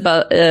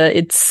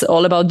it's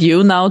all about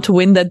you now to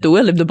win that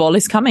duel if the ball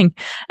is coming.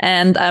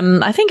 And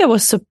I think I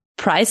was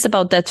surprised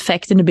about that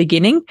fact in the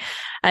beginning.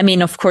 I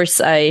mean, of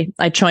course, I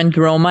joined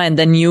Roma and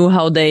then knew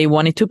how they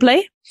wanted to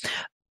play.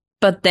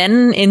 But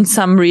then in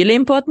some really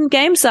important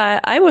games,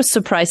 I was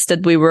surprised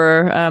that we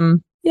were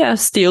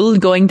still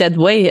going that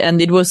way, and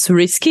it was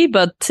risky,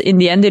 but in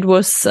the end it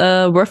was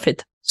worth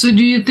it. So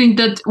do you think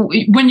that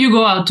when you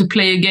go out to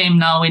play a game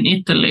now in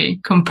Italy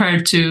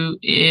compared to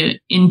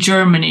in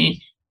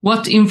Germany,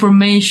 what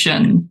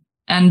information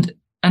and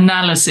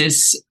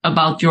analysis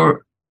about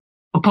your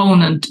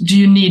opponent do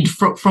you need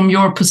from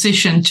your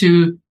position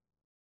to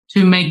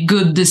make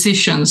good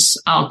decisions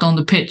out on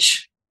the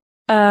pitch?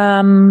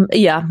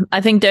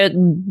 I think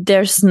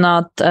there's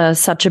not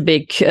such a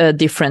big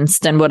difference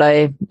than what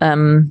I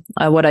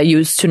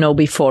used to know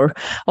before.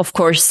 Of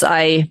course,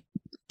 I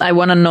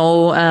want to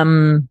know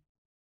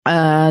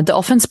the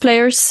offense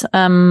players.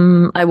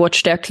 I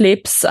watch their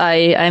clips.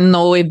 I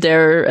know if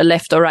they're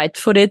left or right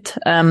footed.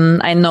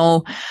 I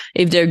know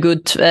if they're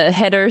good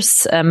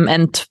headers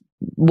and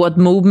what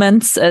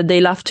movements they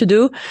love to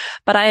do.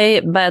 But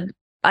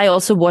I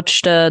also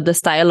watch the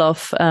style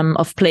of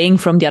playing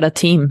from the other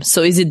team.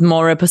 So is it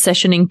more a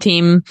possessioning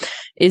team?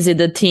 Is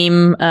it a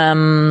team,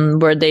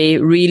 where they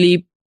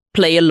really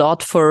play a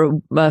lot for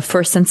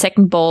first and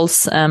second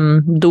balls?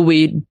 Do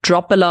we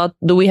drop a lot?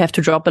 Do we have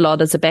to drop a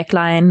lot as a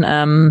backline?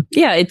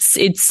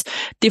 It's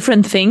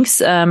different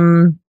things.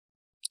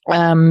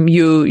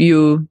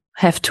 You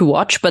have to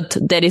watch, but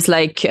that is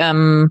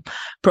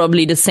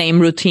probably the same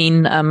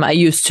routine, I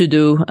used to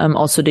do,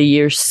 also the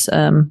years,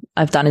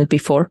 I've done it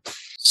before.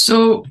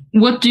 So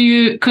what do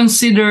you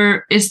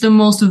consider is the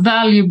most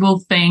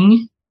valuable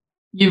thing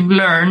you've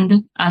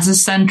learned as a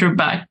center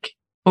back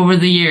over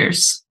the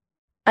years?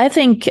 I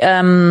think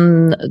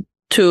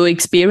to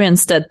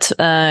experience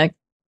that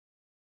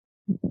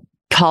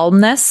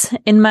calmness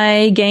in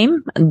my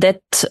game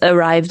that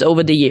arrived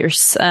over the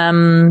years.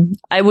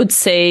 I would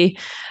say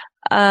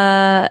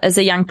as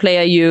a young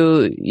player,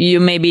 you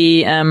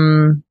maybe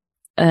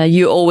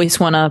you always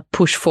want to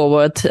push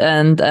forward,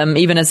 and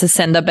even as a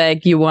center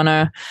back, you want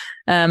to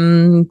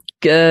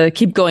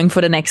keep going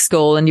for the next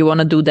goal, and you want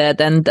to do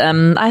that. And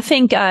I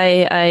think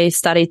I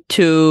started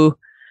to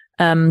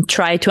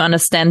try to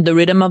understand the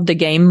rhythm of the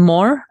game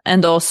more,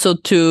 and also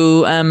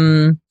to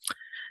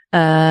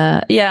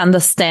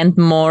understand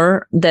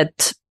more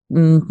that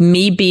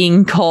me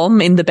being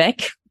calm in the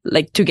back,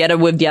 together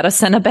with the other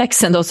center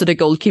backs and also the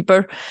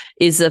goalkeeper,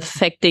 is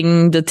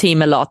affecting the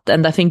team a lot.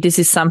 And I think this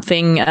is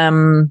something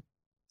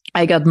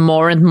I got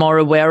more and more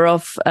aware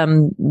of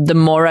the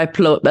more I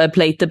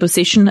played the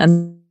position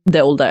and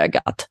the older I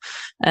got.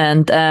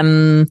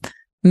 And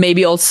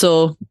maybe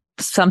also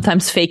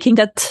sometimes faking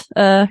that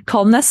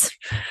calmness.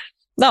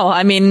 No,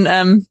 I mean,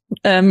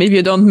 if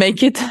you don't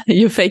make it,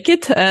 you fake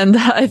it. And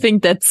I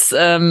think that's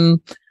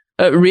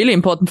really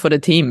important for the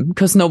team,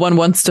 because no one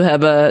wants to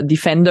have a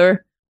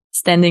defender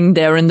standing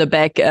there in the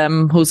back,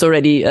 who's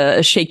already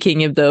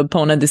shaking if the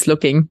opponent is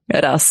looking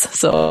at us.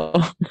 So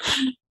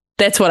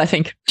that's what I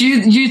think. Do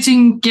you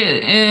think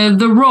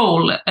the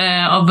role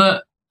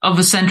of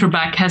a center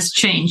back has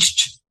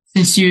changed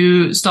since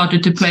you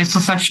started to play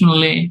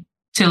professionally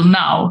till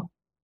now?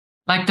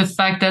 Like the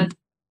fact that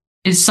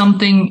is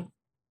something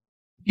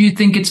you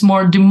think it's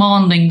more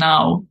demanding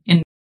now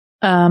in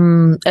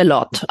a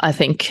lot, I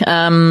think.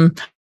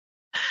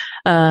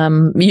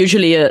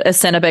 Usually a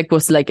center back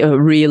was like a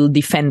real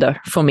defender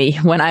for me.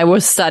 When I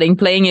was starting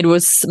playing, it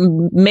was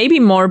maybe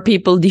more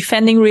people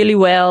defending really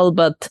well,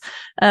 but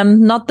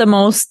not the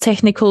most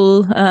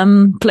technical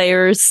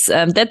players.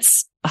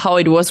 That's how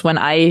it was when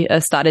I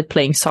started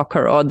playing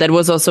soccer, or that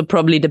was also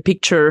probably the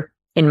picture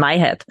in my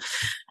head.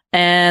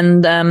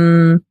 And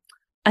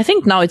I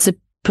think now it's a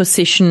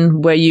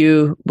position where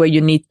you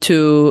need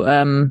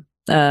to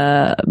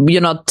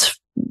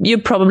you're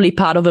probably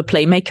part of a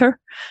playmaker.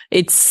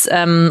 It's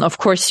of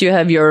course you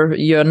have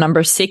your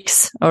number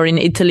 6, or in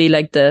Italy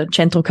like the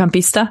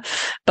centrocampista,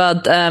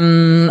 but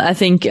I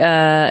think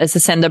as a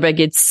centre back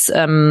it's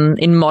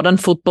in modern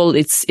football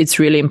it's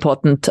really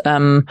important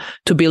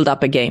to build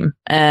up a game,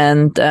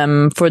 and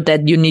for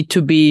that you need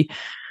to be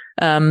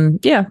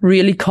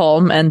really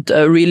calm and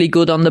really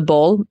good on the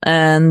ball,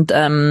 and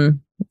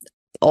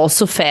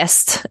also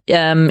fast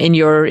in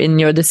your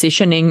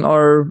decisioning,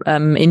 or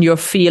in your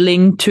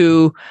feeling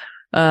to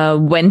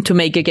when to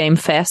make a game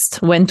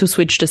fast, when to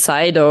switch the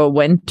side, or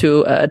when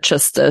to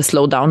just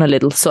slow down a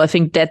little. So I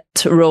think that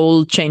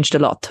role changed a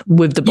lot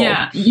with the ball.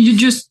 Yeah, you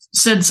just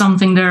said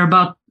something there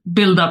about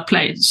build-up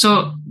play.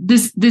 So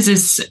this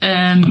is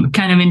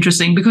kind of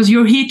interesting, because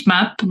your heat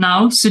map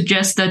now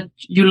suggests that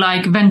you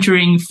like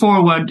venturing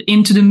forward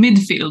into the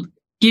midfield,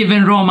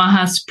 given Roma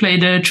has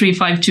played a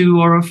 3-5-2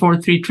 or a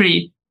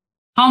 4-3-3.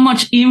 How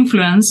much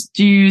influence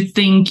do you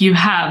think you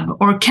have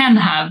or can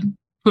have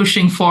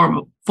pushing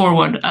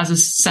forward as a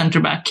center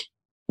back?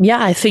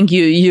 Yeah, I think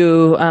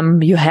you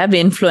have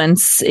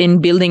influence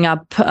in building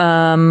up,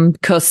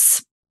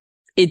 because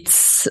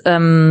it's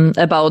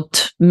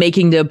about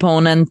making the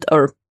opponent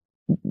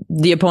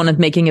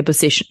making a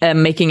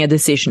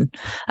decision.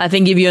 I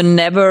think if you're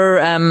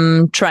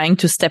never trying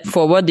to step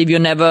forward, if you're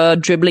never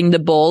dribbling the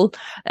ball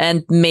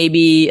and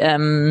maybe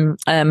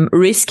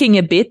risking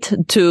a bit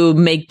to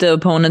make the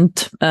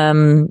opponent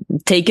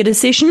take a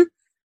decision,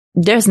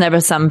 there's never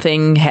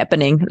something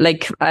happening.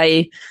 Like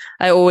I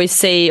always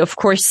say, of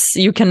course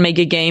you can make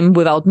a game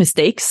without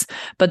mistakes,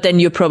 but then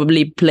you're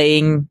probably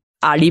playing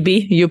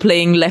alibi. You're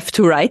playing left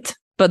to right,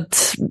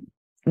 but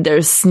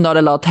there's not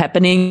a lot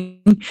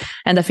happening.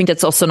 And I think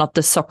that's also not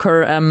the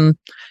soccer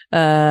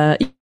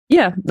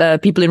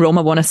people in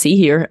Roma want to see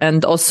here.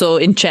 And also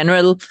in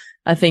general,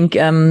 I think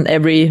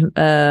every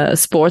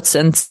sports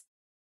and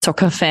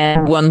soccer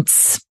fan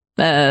wants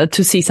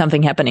to see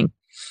something happening.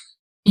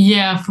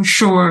 Yeah, for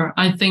sure.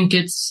 I think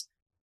it's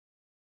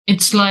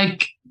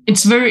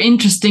very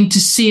interesting to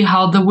see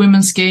how the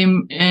women's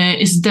game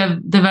is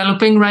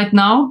developing right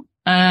now.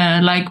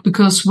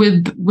 Because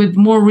with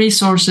more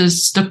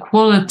resources, the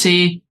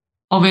quality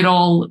of it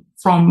all,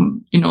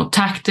 from,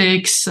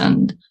 tactics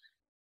and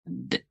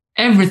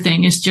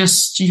everything, is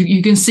just,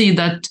 you can see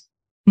that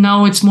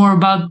now it's more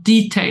about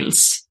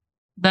details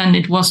than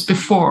it was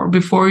before.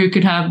 Before you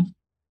could have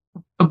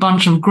a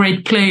bunch of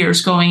great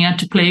players going out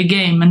to play a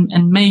game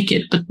and make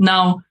it. But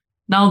now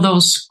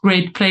those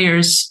great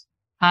players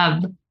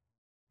have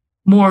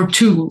more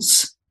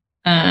tools,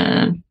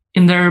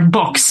 in their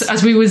box,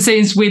 as we would say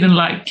in Sweden,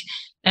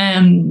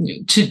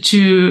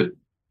 to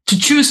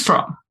choose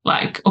from.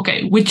 Like,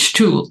 okay, which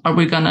tool are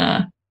we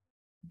gonna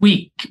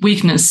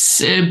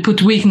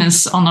put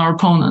weakness on our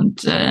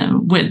opponent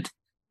with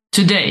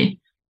today?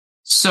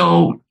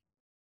 So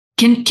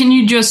can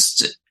you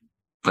just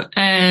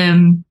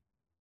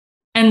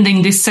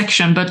ending this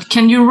section, but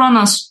can you run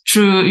us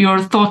through your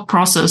thought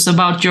process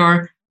about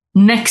your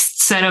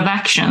next set of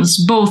actions,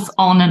 both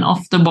on and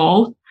off the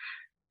ball,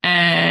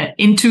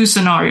 in 2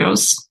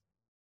 scenarios?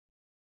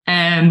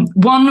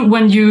 One,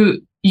 when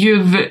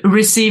you've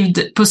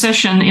received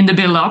possession in the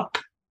build-up,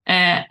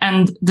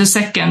 and the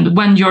second,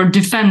 when you're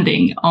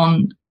defending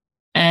on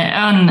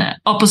an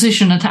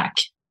opposition attack.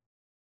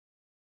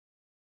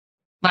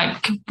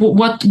 Like,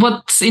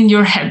 what's in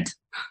your head?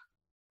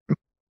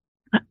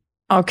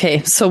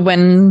 Okay, so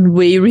when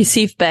we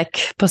receive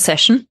back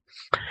possession,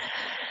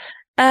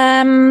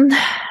 I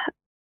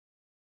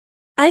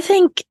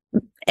think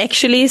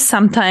actually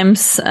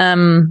sometimes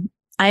I'm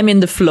in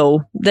the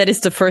flow. That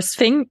is the first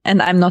thing,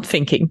 and I'm not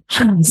thinking.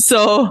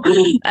 So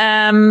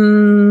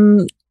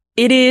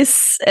it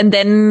is, and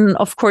then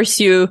of course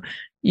you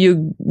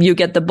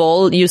get the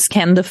ball, you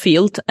scan the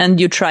field, and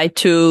you try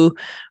to.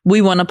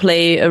 We want to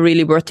play a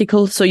really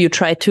vertical, so you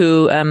try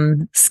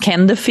to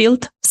scan the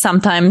field.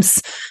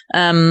 Sometimes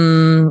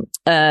you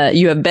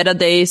have better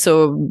days,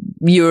 so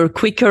you're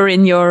quicker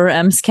in your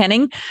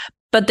scanning.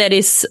 But that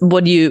is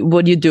what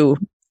you do.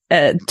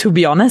 To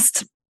be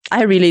honest,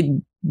 I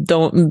really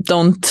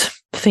don't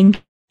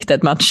think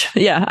that much.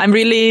 Yeah, I'm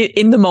really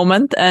in the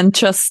moment and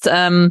just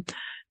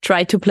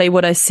try to play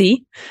what I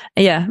see.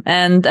 Yeah.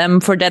 And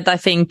for that, I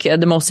think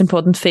the most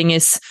important thing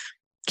is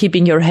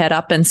keeping your head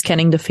up and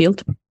scanning the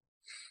field.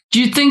 Do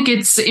you think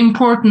it's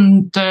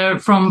important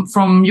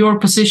from your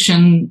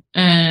position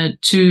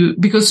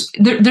because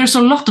there's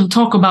a lot of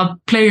talk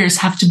about players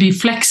have to be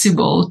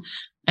flexible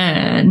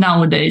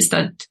nowadays,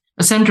 that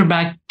a center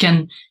back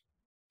can,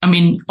 I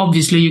mean,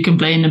 obviously you can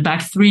play in a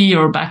back three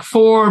or back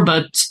four,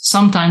 but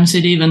sometimes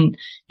you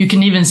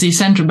can even see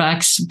center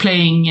backs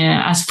playing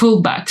as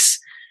full backs.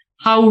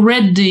 How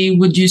ready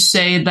would you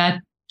say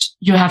that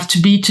you have to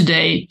be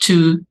today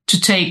to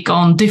take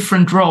on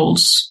different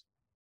roles?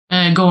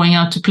 Going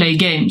out to play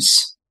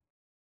games?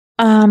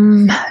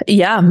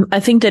 Yeah, I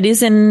think that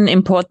is an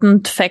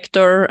important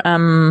factor.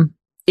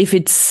 If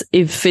it's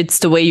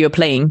the way you're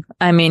playing.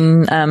 I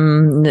mean,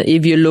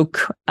 if you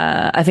look,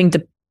 I think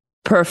the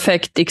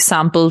perfect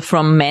example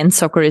from men's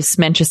soccer is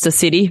Manchester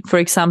City, for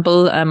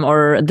example,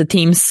 or the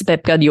teams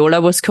Pep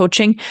Guardiola was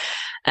coaching.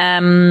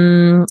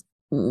 I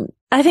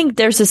think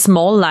there's a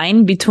small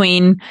line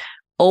between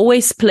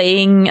always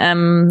playing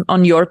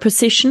on your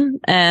position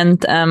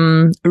and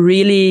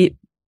really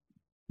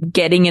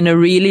getting in a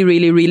really,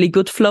 really, really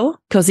good flow.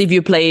 Because if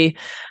you play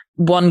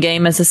one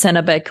game as a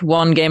center back,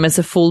 one game as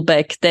a full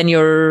back, then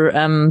you're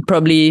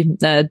probably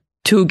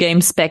 2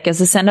 games back as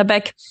a center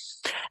back.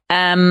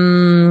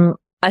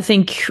 I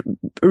think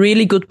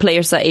really good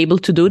players are able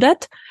to do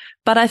that.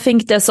 But I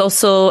think there's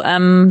also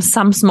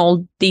some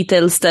small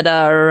details that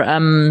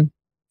are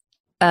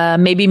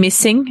maybe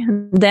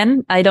missing.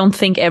 Then I don't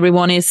think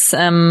everyone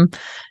can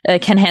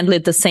handle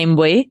it the same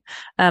way.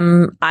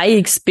 I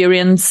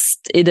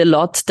experienced it a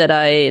lot that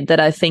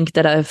I think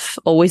that I've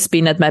always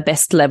been at my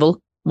best level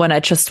when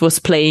I just was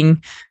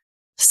playing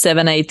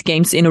 7-8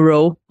 games in a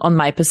row on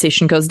my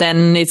position, because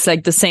then it's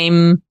like the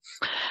same,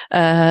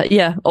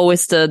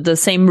 always the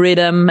same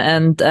rhythm,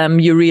 and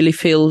you really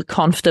feel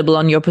comfortable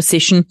on your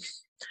position.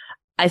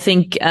 I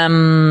think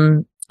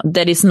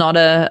that is not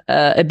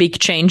a big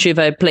change if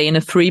I play in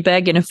a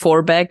 3-back, in a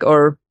 4-back,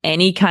 or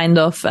any kind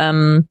of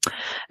center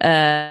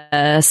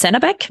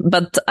back.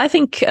 But I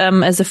think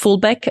as a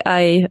fullback,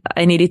 I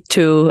needed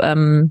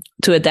to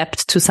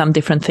adapt to some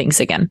different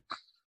things again.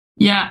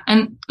 Yeah,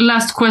 and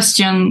last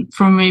question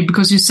from me,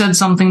 because you said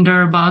something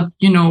there about,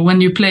 when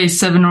you play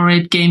 7 or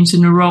 8 games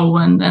in a row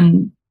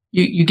and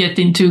you get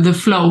into the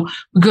flow.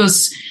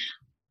 Because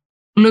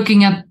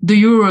looking at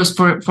the Euros,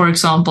 for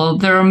example,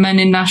 there are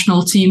many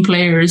national team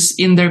players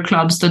in their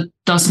clubs that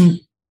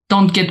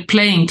don't get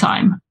playing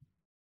time.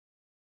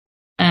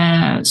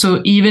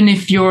 So even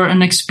if you're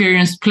an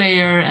experienced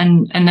player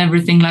and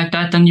everything like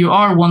that, and you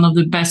are one of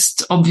the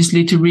best,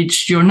 obviously, to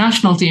reach your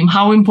national team,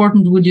 how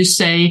important would you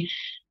say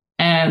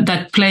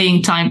that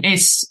playing time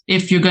is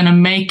if you're going to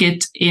make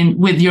it in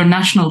with your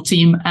national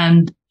team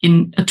and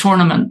in a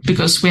tournament?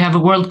 Because we have a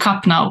World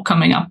Cup now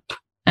coming up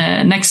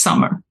next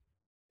summer.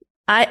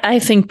 I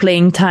think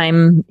playing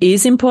time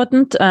is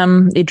important.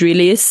 It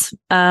really is.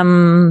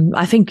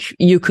 I think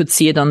you could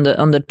see it on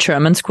the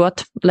German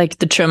squad. Like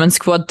the German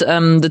squad,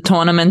 the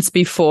tournaments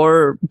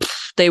before,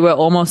 they were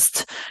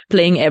almost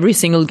playing every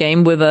single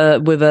game with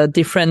a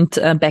different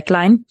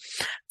backline.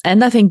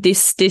 And I think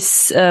this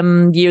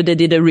year they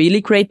did a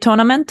really great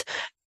tournament.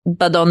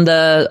 But on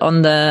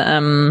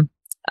the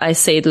I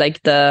say it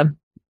like the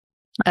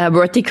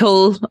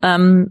vertical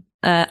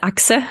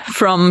Achse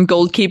from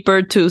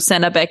goalkeeper to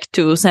center back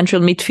to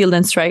central midfield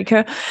and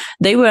striker,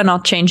 they were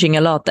not changing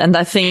a lot. And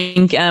I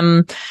think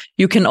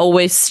you can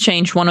always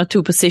change 1 or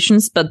 2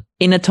 positions, but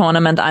in a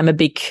tournament, I'm a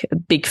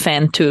big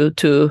fan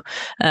to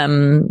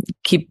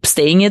keep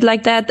staying it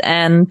like that.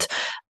 And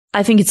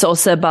I think it's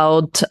also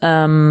about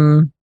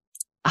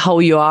how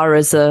you are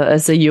as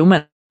a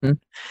human.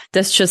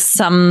 There's just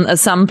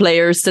some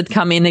players that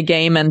come in a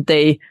game and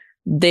they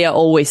are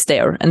always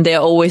there, and they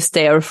are always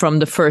there from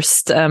the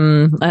first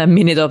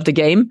minute of the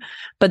game.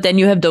 But then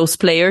you have those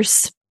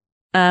players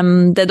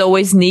that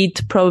always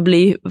need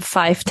probably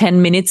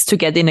 5-10 minutes to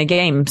get in a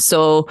game.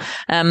 So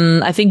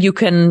I think you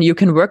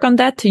can work on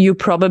that. You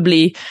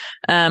probably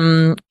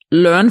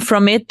learn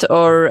from it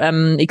or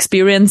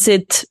experience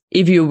it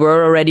if you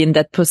were already in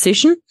that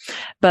position.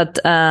 But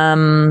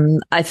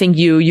I think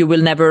you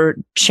will never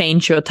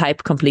change your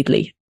type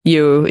completely.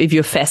 If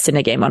you're fast in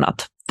a game or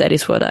not. That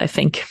is what I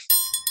think.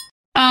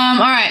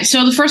 All right.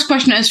 So the first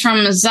question is from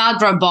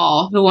Zadra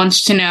Ball, who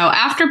wants to know,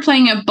 after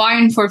playing at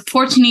Bayern for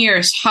 14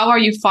 years, how are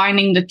you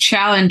finding the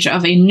challenge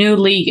of a new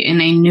league in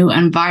a new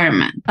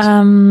environment?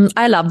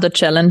 I love the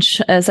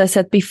challenge, as I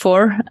said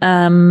before,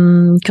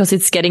 because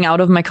it's getting out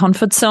of my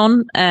comfort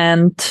zone.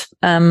 And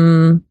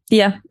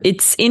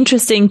it's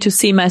interesting to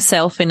see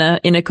myself in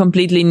a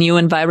completely new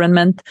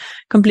environment,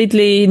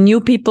 completely new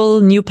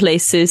people, new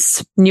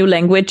places, new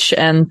language.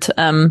 And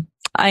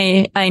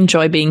I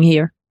enjoy being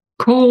here.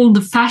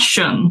 Cold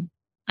fashion,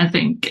 I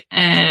think.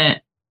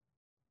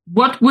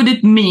 What would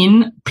it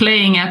mean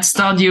playing at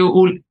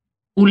Stadio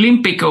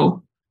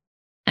Olimpico?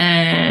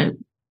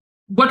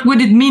 What would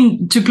it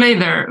mean to play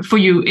there for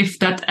you if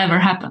that ever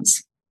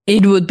happens?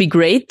 It would be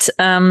great.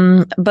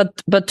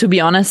 But to be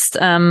honest,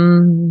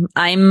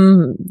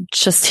 I'm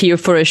just here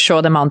for a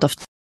short amount of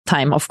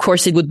time. Of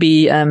course, it would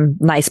be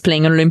nice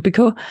playing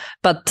Olympico,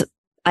 but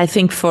I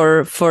think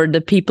for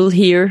the people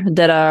here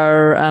that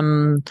are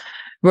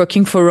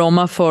working for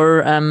Roma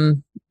for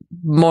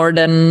more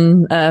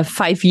than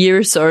 5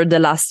 years or the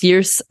last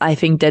years, I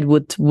think that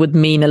would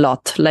mean a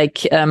lot.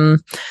 Like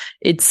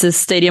it's a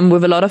stadium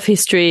with a lot of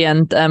history,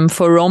 and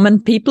for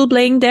Roman people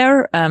playing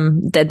there,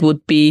 that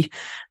would be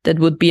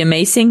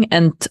amazing.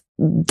 And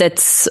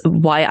that's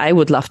why I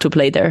would love to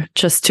play there,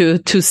 just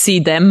to see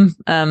them,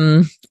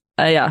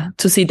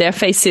 to see their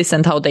faces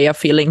and how they are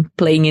feeling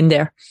playing in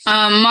there.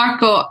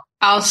 Marco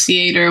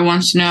Alciator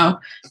wants to know: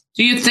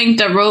 Do you think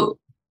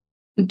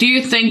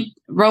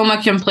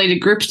Roma can play the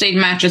group stage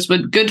matches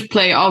with good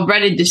play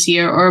already this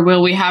year, or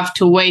will we have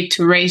to wait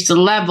to raise the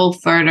level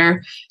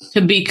further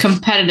to be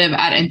competitive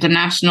at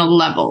international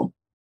level?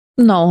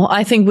 No,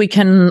 I think we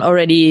can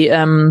already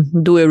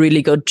do a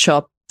really good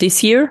job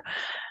this year.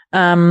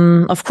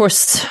 Of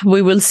course,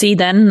 we will see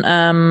then,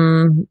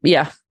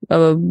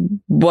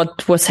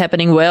 what was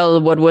happening well,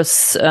 what was,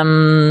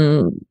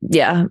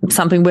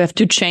 something we have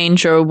to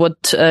change, or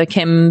what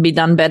can be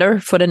done better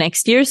for the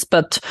next years.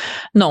 But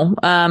no,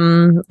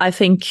 I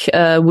think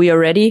we are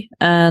ready,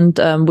 and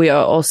we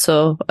are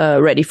also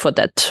ready for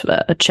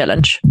that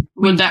challenge.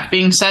 With that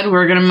being said,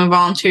 we're going to move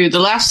on to the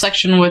last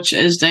section, which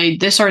is the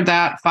this or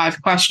that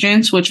 5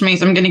 questions, which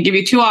means I'm going to give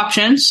you 2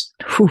 options.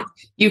 Whew.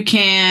 You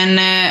can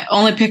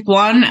only pick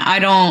one.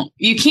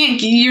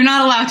 You're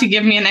not allowed to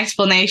give me an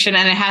explanation,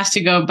 and it has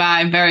to go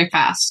by very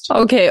fast.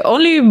 Okay,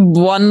 only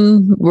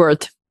one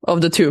word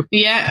of the 2.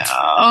 Yeah,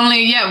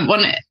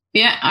 one.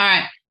 Yeah, all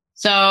right.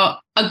 So,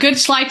 a good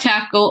slide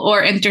tackle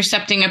or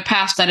intercepting a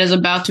pass that is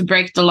about to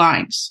break the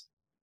lines?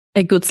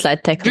 A good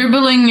slide tackle.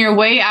 Dribbling your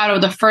way out of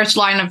the first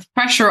line of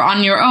pressure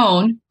on your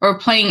own, or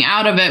playing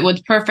out of it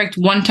with perfect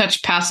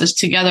one-touch passes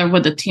together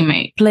with a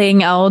teammate?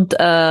 Playing out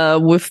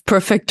with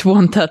perfect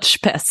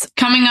one-touch pass.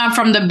 Coming out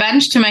from the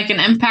bench to make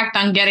an impact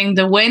on getting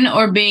the win,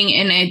 or being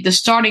in the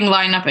starting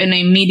lineup in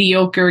a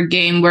mediocre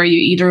game where you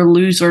either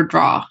lose or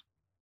draw?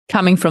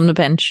 Coming from the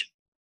bench.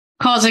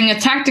 Causing a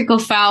tactical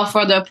foul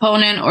for the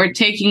opponent, or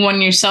taking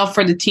one yourself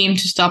for the team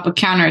to stop a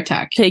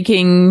counterattack?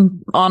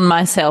 Taking on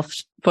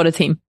myself for the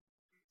team.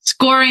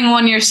 Scoring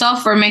one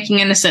yourself or making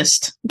an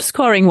assist?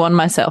 Scoring one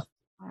myself.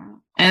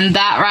 And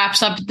that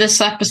wraps up this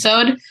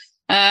episode.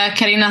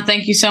 Carina,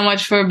 thank you so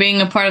much for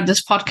being a part of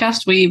this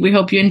podcast. We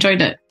hope you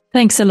enjoyed it.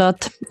 Thanks a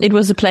lot. It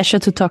was a pleasure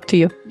to talk to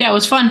you. Yeah, it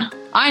was fun.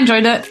 I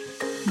enjoyed it.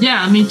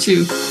 Yeah, me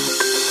too.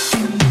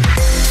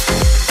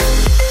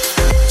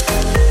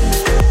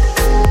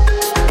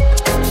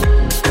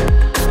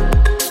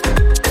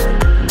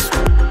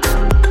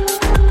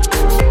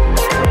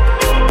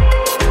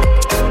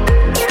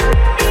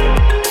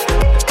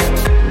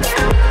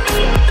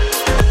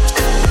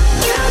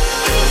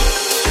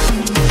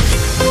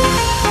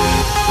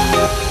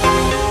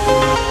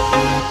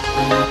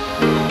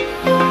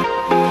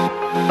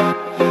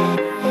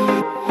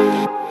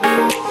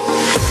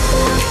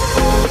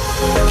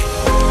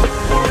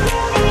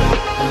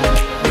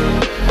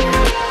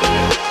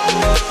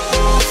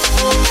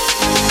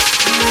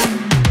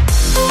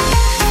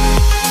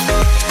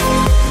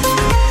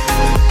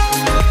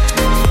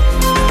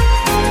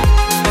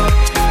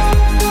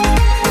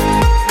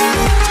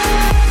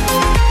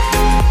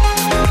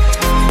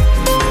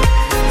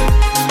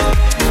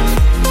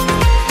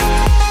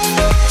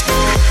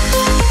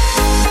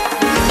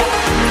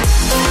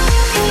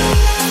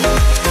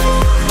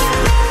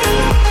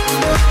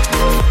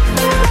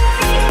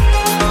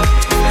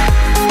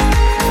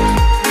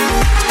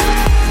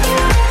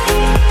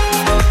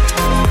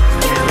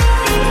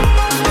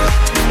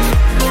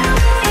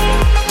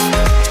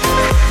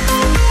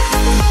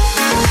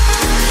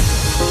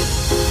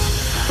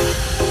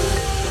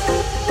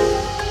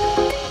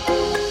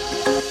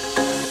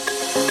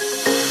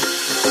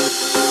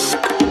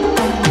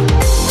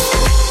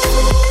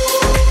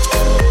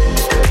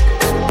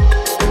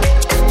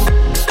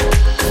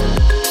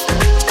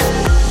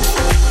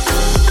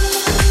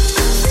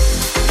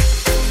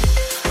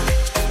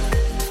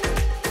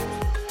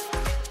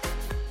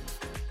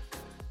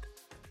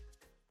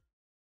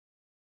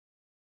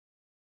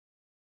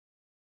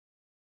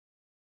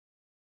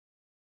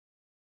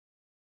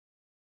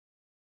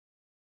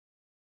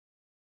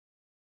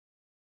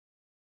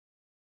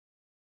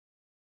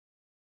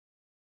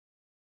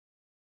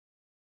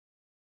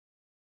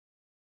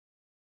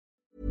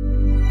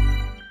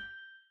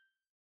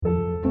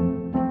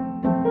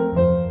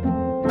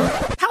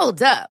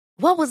 Hold up.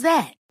 What was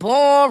that?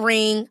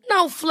 Boring.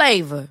 No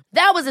flavor.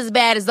 That was as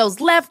bad as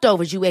those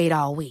leftovers you ate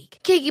all week.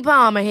 Keke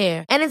Palmer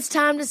here. And it's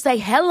time to say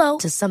hello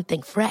to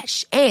something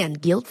fresh and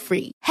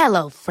guilt-free.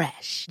 Hello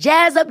Fresh.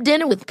 Jazz up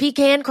dinner with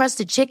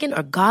pecan-crusted chicken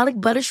or garlic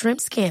butter shrimp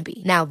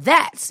scampi. Now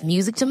that's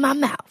music to my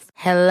mouth.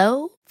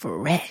 Hello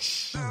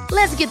Fresh.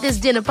 Let's get this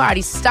dinner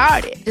party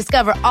started.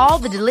 Discover all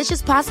the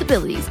delicious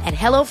possibilities at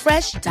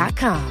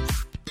HelloFresh.com.